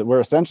is we're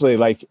essentially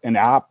like an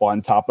app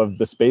on top of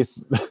the space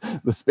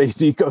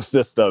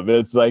ecosystem.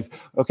 It's like,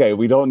 okay,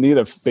 we don't need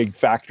a big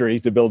factory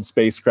to build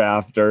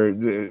spacecraft, or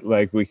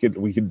like we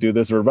could do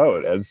this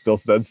remote and still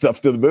send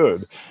stuff to the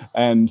moon.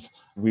 And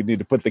we need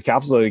to put the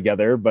capsule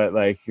together, but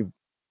like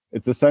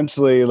it's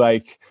essentially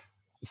like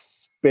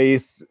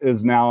space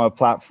is now a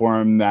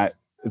platform that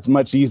it's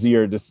much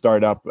easier to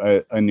start up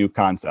a new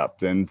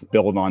concept and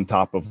build on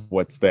top of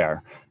what's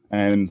there.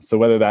 And so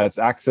whether that's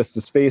access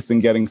to space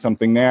and getting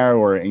something there,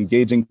 or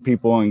engaging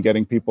people and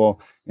getting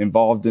people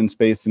involved in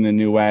space in a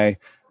new way,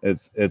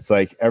 it's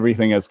like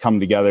everything has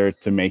come together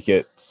to make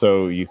it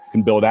so you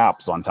can build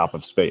apps on top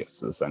of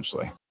space,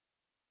 essentially.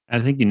 I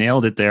think you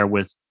nailed it there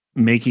with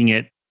making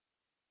it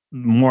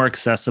more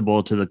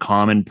accessible to the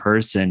common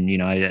person. You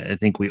know, I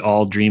think we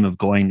all dream of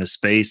going to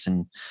space,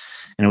 and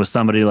with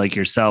somebody like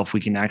yourself, we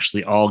can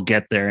actually all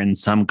get there in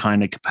some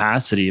kind of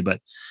capacity.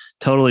 But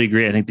totally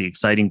agree. I think the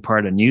exciting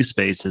part of New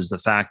Space is the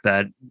fact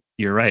that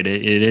you're right.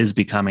 It is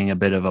becoming a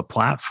bit of a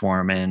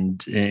platform,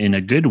 and in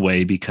a good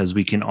way, because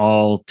we can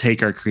all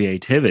take our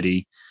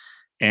creativity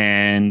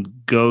and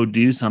go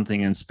do something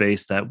in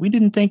space that we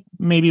didn't think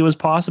maybe was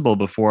possible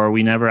before.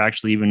 We never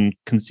actually even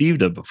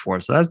conceived of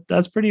before. So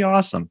that's pretty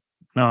awesome.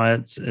 No,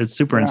 it's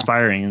super Yeah.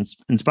 inspiring. It's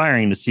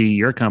inspiring to see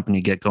your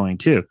company get going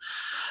too.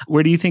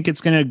 Where do you think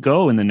it's going to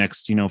go in the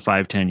next,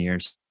 5-10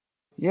 years?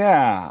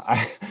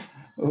 Yeah,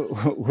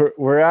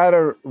 we're at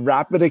a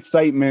rapid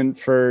excitement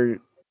for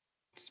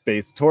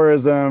space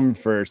tourism,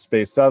 for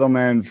space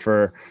settlement,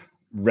 for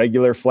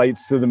regular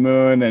flights to the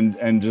moon,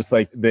 and just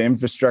like the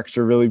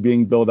infrastructure really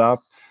being built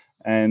up,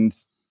 and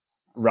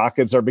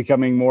rockets are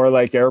becoming more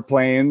like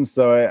airplanes.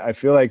 So I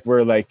feel like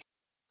we're like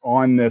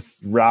on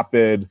this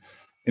rapid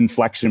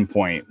inflection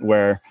point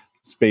where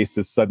space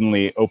is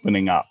suddenly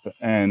opening up.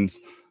 And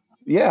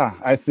yeah,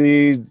 I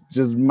see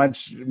just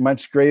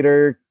much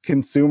greater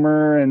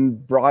consumer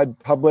and broad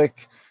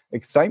public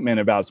excitement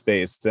about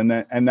space, and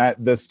that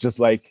this just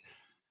like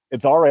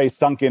it's already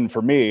sunk in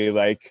for me.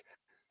 Like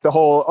the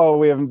whole, oh,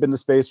 we haven't been to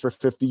space for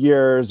 50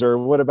 years, or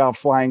what about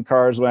flying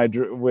cars when I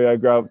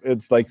grew up?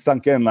 It's like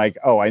sunk in, like,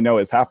 oh, I know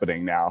it's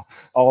happening now.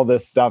 All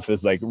this stuff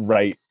is like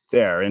right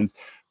there. And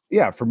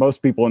yeah, for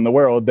most people in the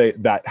world,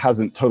 that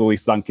hasn't totally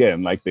sunk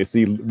in. Like they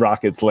see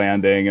rockets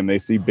landing and they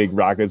see big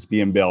rockets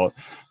being built.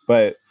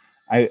 But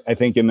I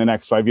think in the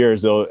next 5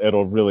 years,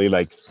 it'll really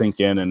like sink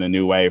in a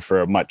new way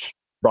for a much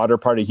broader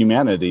part of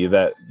humanity,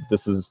 that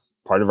this is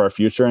part of our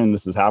future and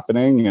this is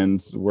happening,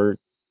 and we're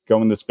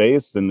going to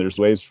space, and there's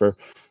ways for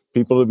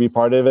people to be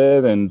part of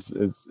it, and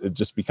it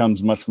just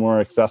becomes much more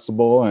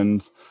accessible,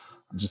 and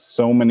just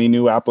so many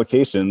new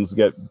applications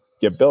get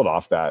built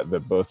off that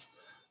both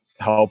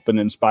help and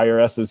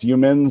inspire us as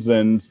humans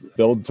and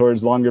build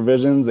towards longer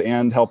visions,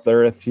 and help the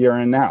Earth here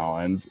and now,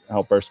 and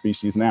help our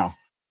species now.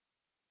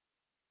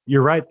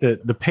 You're right.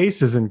 The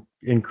pace is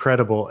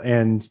incredible.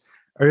 And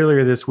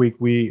earlier this week,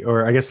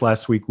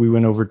 last week, we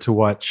went over to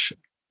watch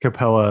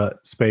Capella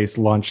Space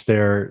launch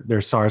their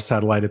SAR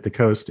satellite at the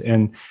coast.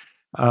 And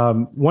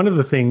one of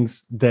the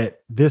things that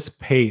this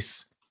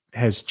pace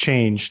has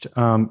changed,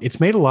 it's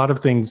made a lot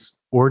of things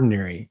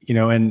ordinary,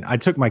 and I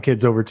took my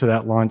kids over to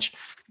that launch,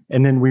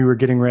 and then we were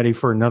getting ready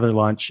for another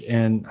launch.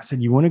 And I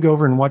said, you want to go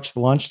over and watch the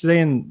launch today?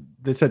 And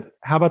they said,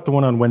 how about the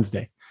one on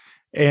Wednesday?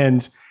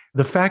 And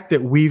the fact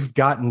that we've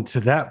gotten to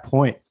that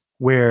point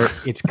where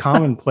it's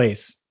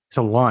commonplace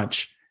to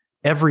launch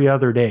every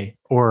other day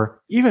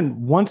or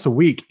even once a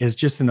week is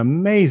just an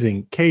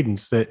amazing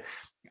cadence that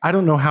I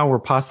don't know how we're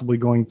possibly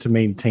going to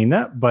maintain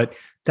that, but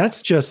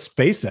that's just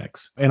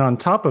SpaceX. And on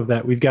top of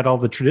that, we've got all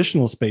the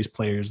traditional space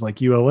players like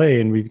ULA,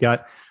 and we've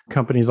got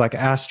companies like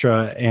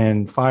Astra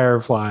and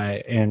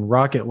Firefly and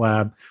Rocket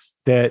Lab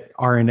that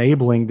are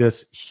enabling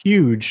this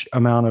huge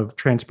amount of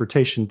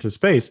transportation to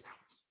space.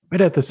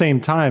 But at the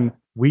same time,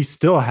 we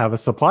still have a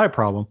supply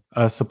problem,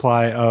 a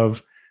supply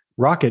of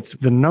rockets.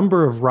 The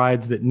number of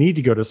rides that need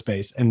to go to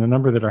space and the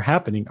number that are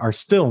happening are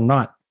still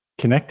not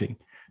connecting.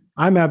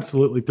 I'm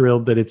absolutely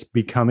thrilled that it's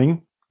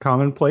becoming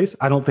commonplace.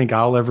 I don't think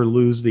I'll ever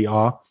lose the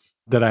awe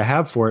that I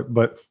have for it,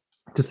 but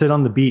to sit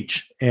on the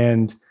beach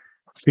and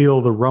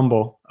feel the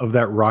rumble of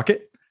that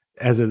rocket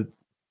as it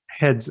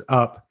heads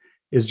up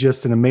is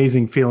just an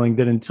amazing feeling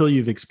that until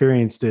you've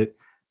experienced it,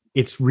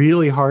 it's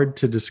really hard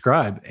to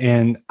describe.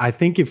 And I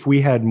think if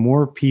we had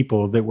more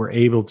people that were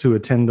able to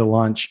attend the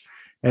launch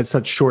at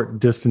such short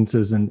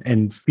distances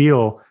and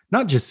feel,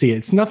 not just see it,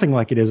 it's nothing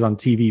like it is on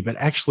TV, but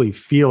actually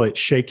feel it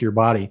shake your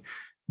body,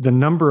 the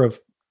number of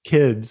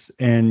kids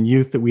and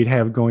youth that we'd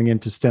have going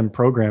into STEM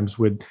programs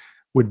would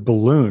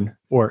balloon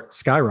or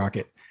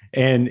skyrocket.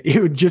 And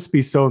it would just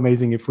be so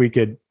amazing if we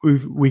could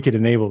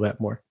enable that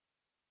more.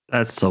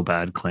 That's so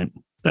bad, Clint.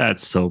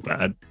 That's so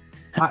bad.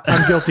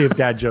 I'm guilty of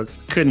dad jokes.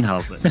 Couldn't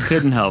help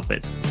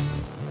it.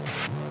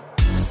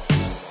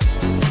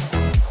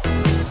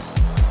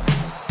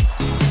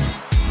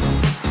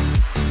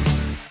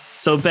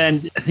 So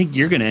Ben, I think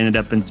you're going to end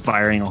up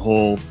inspiring a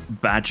whole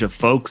batch of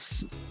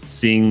folks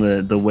seeing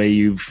the way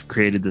you've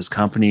created this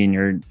company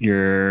and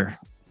you're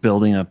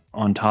building up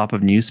on top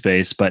of New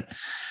Space. But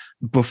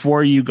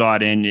before you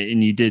got in,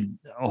 and you did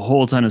a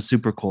whole ton of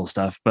super cool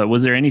stuff, but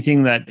was there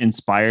anything that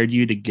inspired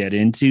you to get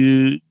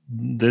into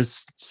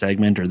this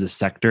segment or this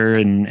sector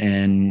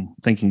and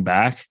thinking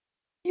back?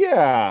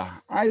 Yeah,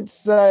 I'd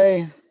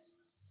say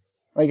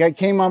like I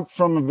came up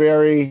from a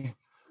very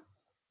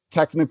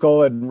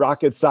technical and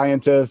rocket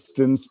scientist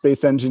and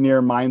space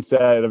engineer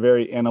mindset, a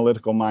very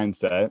analytical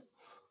mindset.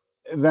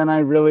 Then I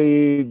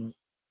really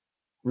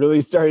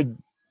started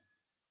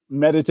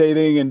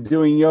meditating and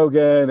doing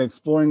yoga and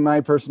exploring my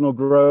personal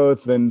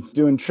growth and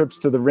doing trips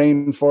to the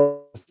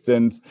rainforest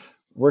and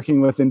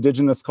working with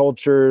indigenous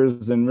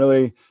cultures and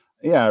really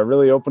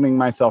opening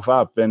myself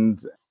up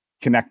and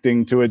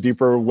connecting to a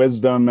deeper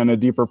wisdom and a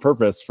deeper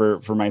purpose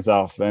for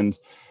myself. And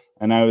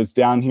I was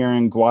down here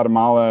in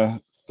Guatemala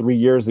 3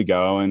 years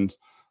ago and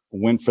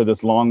went for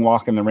this long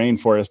walk in the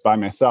rainforest by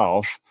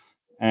myself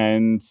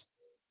and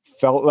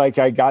felt like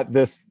I got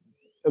this,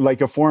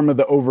 like a form of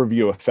the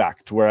overview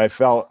effect, where I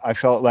felt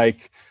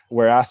like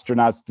where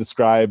astronauts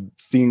describe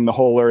seeing the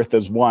whole Earth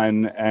as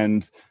one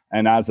and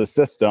as a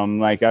system,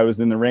 like I was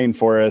in the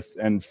rainforest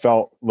and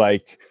felt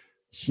like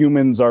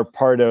humans are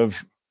part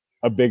of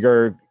a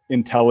bigger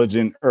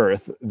intelligent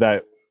Earth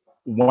that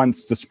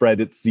wants to spread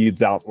its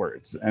seeds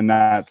outwards. And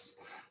that's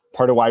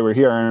part of why we're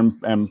here,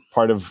 and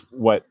part of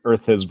what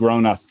Earth has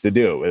grown us to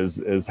do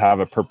is have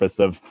a purpose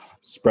of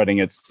spreading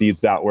its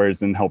seeds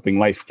outwards and helping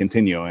life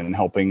continue and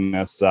helping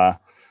us.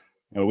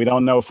 We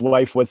don't know if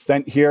life was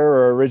sent here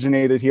or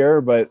originated here,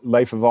 but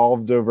life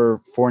evolved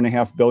over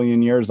 4.5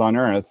 billion years on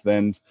Earth,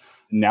 and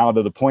now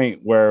to the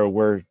point where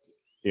we're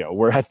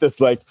at this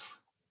like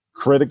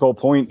critical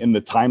point in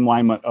the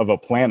timeline of a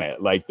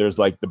planet. Like there's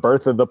like the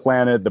birth of the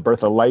planet, the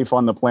birth of life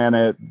on the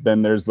planet.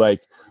 Then there's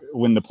like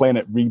when the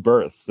planet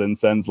rebirths and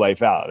sends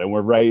life out, and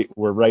we're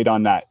right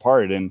on that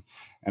part. And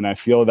I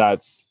feel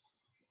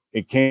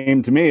it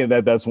came to me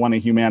that that's one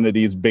of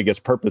humanity's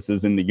biggest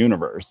purposes in the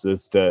universe,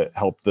 is to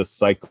help this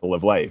cycle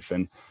of life.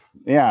 And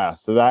yeah,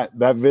 so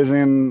that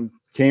vision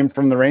came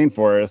from the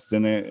rainforest,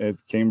 and it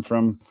came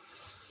from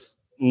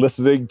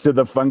listening to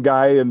the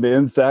fungi and the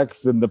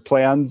insects and the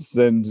plants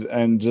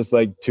and just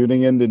like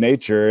tuning into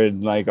nature,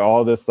 and like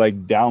all this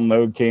like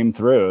download came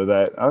through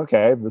that,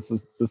 okay, this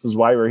is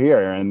why we're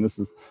here, and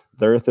the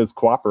Earth is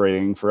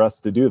cooperating for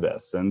us to do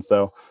this. And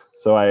so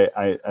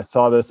I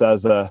saw this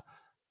as a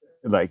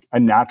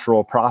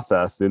natural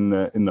process in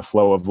the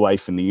flow of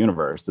life in the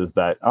universe, is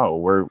that, oh,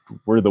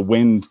 we're the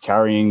wind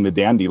carrying the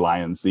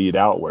dandelion seed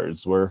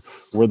outwards. We're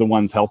the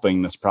ones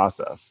helping this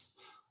process.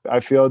 I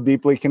feel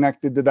deeply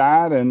connected to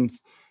that, and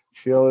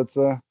feel it's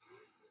a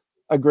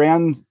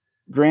grand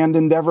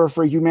endeavor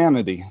for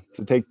humanity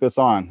to take this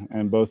on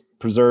and both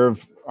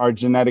preserve our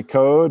genetic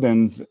code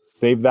and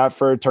save that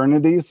for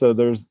eternity. So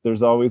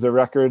there's always a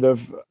record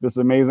of this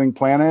amazing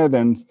planet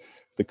and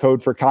the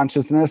code for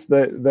consciousness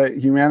that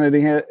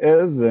humanity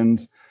is,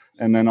 and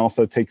then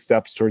also take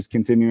steps towards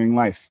continuing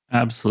life.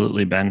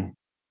 Absolutely, Ben.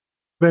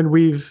 Ben,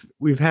 we've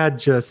had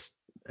just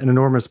an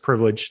enormous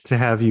privilege to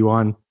have you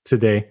on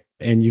today,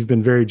 and you've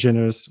been very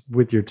generous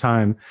with your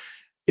time.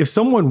 If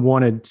someone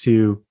wanted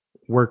to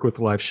work with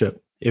LifeShip,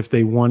 if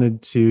they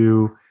wanted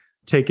to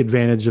take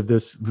advantage of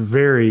this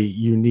very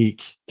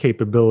unique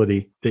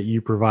capability that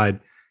you provide,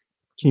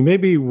 can you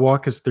maybe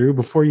walk us through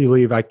before you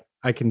leave?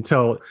 I can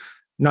tell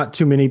not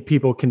too many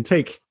people can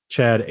take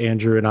Chad,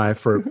 Andrew, and I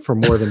for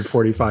more than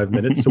 45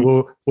 minutes. So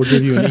we'll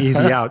give you an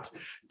easy out.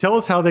 Tell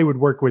us how they would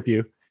work with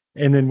you,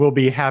 and then we'll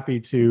be happy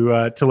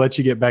to let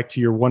you get back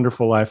to your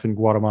wonderful life in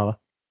Guatemala.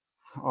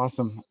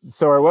 Awesome.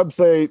 So our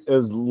website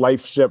is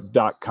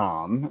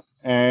lifeship.com,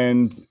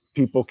 and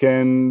people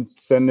can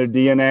send their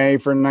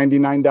DNA for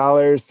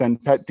 $99,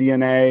 send pet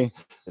DNA,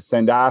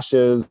 send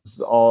ashes,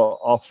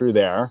 all through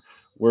there.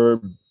 We're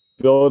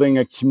building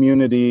a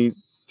community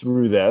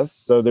through this.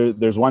 So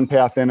there's one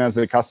path in as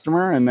a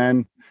customer, and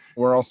then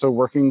we're also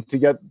working to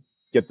get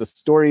the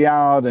story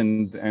out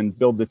and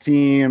build the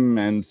team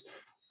and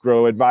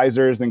grow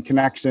advisors and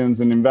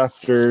connections and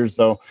investors.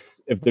 So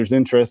if there's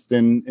interest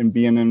in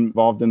being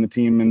involved in the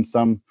team in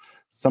some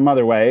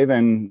other way,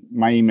 then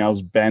my email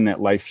is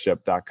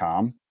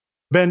ben@lifeship.com.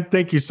 Ben,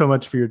 thank you so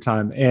much for your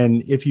time.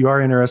 And if you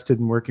are interested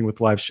in working with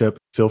LifeShip,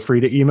 feel free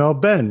to email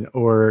Ben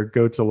or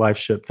go to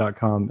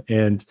lifeship.com.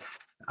 And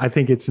I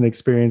think it's an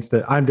experience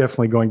that I'm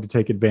definitely going to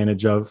take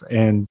advantage of.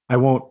 And I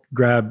won't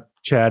grab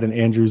Chad and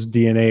Andrew's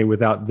DNA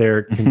without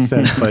their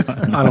consent, but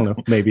I don't know,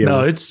 maybe.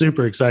 No, it's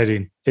super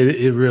exciting.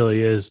 It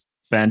really is.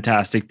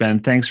 Fantastic, Ben.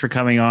 Thanks for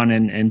coming on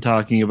and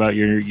talking about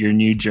your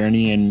new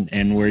journey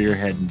and where you're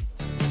heading.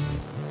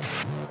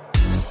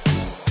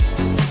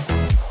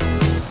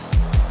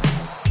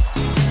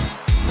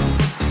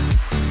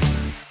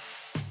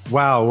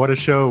 Wow, what a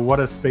show. What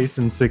a Space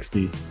in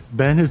 60.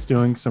 Ben is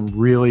doing some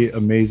really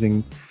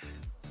amazing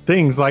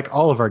things like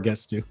all of our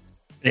guests do.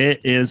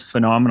 It is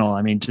phenomenal.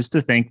 I mean, just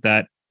to think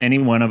that any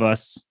one of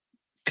us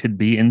could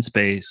be in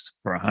space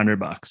for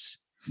 $100.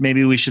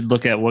 Maybe we should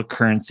look at what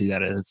currency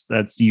that is.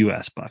 That's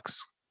US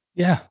bucks.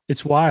 Yeah,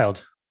 it's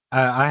wild.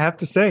 I have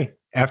to say,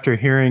 after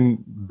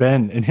hearing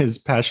Ben and his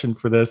passion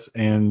for this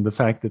and the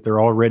fact that they're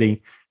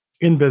already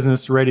in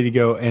business, ready to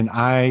go, and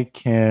I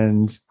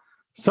can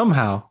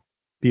somehow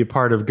be a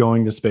part of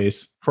going to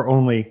space for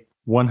only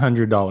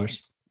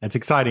 $100. That's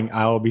exciting.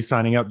 I'll be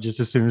signing up just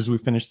as soon as we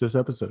finish this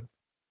episode.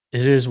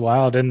 It is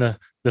wild. And the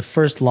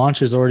first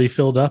launch is already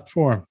filled up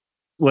for them.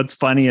 What's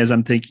funny as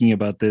I'm thinking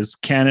about this,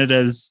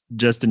 Canada's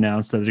just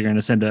announced that they're going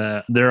to send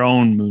their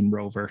own moon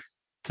rover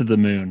to the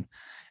moon.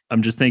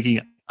 I'm just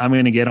thinking I'm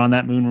going to get on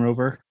that moon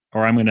rover,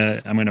 or I'm going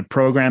to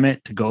program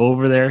it to go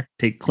over there,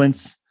 take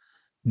Clint's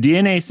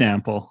DNA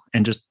sample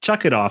and just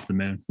chuck it off the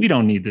moon. We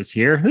don't need this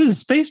here. This is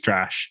space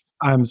trash.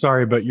 I'm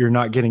sorry, but you're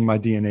not getting my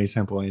DNA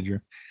sample, Andrew.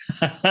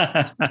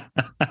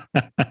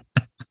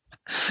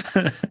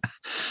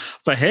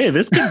 But hey,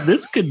 this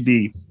could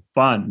be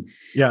fun.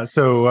 Yeah.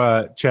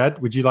 So, Chad,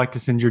 would you like to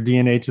send your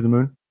DNA to the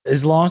moon?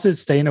 As long as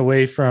it's staying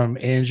away from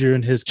Andrew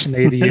and his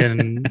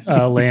Canadian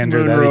lander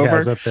Moon that rover. he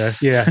has up there.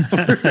 Yeah.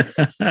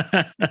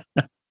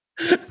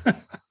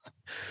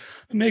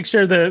 We'll make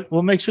sure the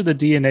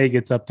DNA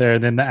gets up there,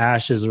 and then the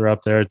ashes are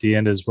up there at the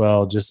end as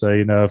well. Just so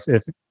you know,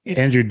 if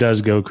Andrew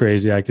does go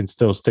crazy, I can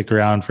still stick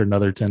around for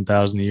another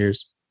 10,000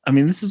 years. I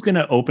mean, this is going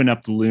to open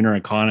up the lunar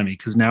economy,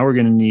 because now we're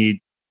going to need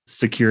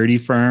security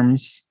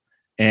firms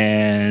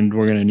and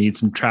we're going to need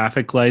some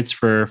traffic lights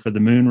for the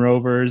moon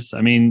rovers.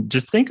 I mean,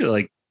 just think of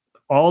like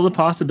all the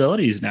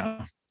possibilities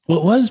now. Well,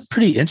 it was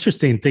pretty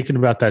interesting thinking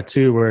about that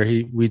too, where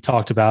we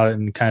talked about it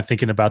and kind of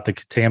thinking about the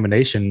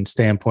contamination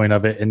standpoint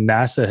of it. And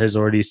NASA has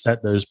already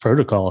set those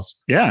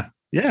protocols. Yeah,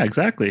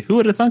 exactly. Who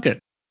would have thunk it?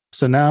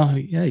 So now,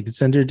 you can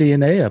send your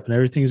DNA up and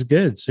everything's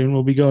good. Soon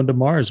we'll be going to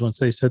Mars once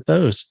they set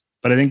those.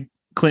 But I think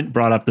Clint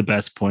brought up the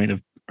best point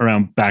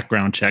around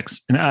background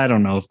checks. And I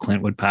don't know if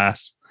Clint would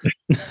pass.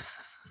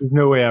 There's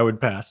no way I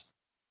would pass.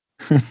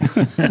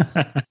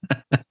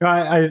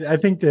 I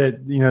think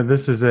that,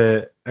 this is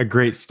a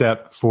great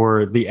step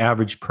for the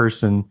average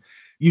person.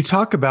 You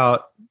talk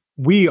about,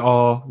 we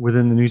all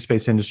within the new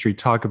space industry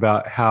talk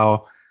about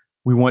how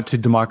we want to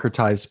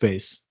democratize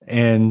space.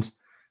 And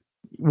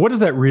what does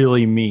that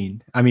really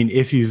mean? I mean,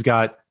 if you've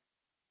got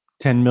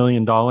 $10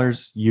 million,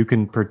 you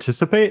can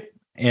participate.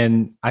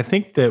 And I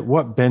think that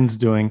what Ben's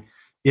doing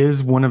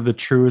is one of the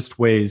truest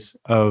ways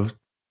of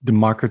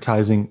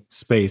democratizing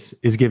space,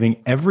 is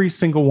giving every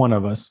single one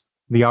of us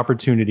the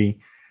opportunity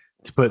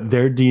to put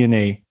their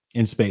DNA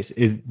in space.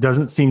 It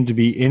doesn't seem to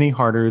be any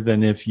harder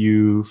than if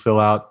you fill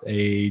out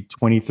a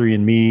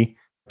 23andMe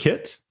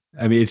kit.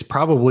 I mean, it's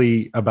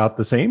probably about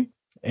the same,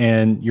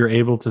 and you're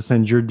able to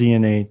send your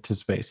DNA to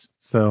space.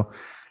 So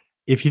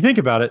if you think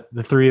about it,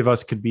 the three of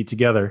us could be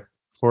together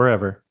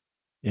forever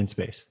in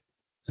space.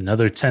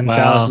 Another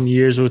 10,000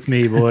 years with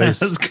me,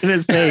 boys. I was going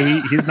to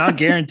say, he's not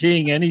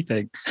guaranteeing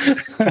anything.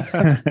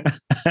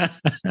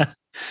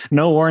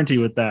 No warranty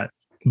with that.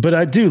 But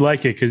I do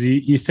like it because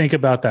you think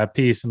about that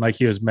piece, and like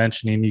he was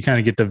mentioning, you kind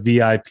of get the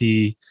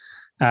VIP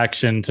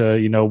action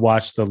to,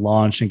 watch the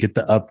launch and get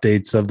the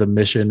updates of the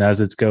mission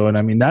as it's going.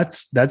 I mean,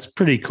 that's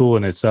pretty cool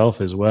in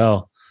itself as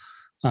well.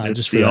 It's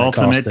just the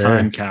ultimate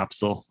time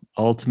capsule.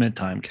 Ultimate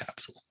time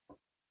capsule.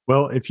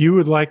 Well, if you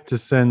would like to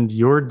send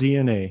your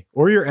DNA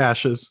or your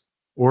ashes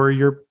or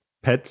your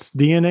pet's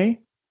DNA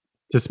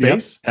to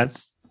space. Yep,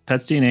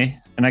 pet's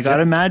DNA. And I got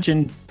to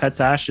imagine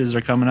pet's ashes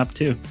are coming up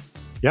too.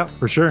 Yeah,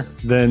 for sure.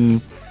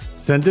 Then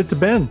send it to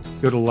Ben.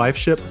 Go to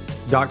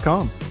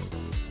lifeship.com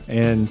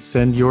and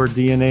send your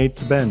DNA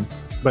to Ben,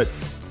 but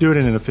do it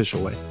in an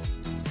official way.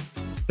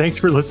 Thanks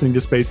for listening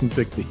to Space in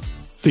 60.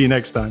 See you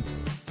next time.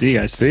 See you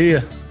guys. See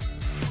ya.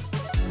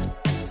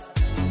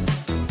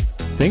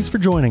 Thanks for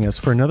joining us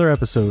for another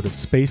episode of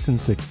Space in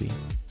 60.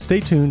 Stay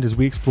tuned as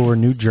we explore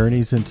new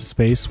journeys into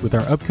space with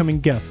our upcoming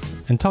guests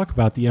and talk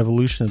about the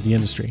evolution of the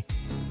industry.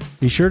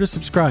 Be sure to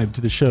subscribe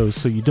to the show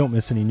so you don't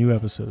miss any new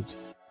episodes.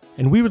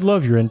 And we would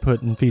love your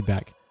input and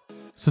feedback.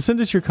 So send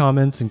us your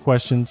comments and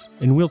questions,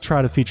 and we'll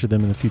try to feature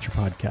them in a future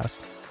podcast.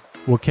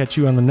 We'll catch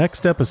you on the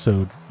next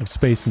episode of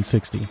Space in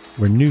 60,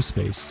 where new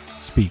space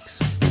speaks.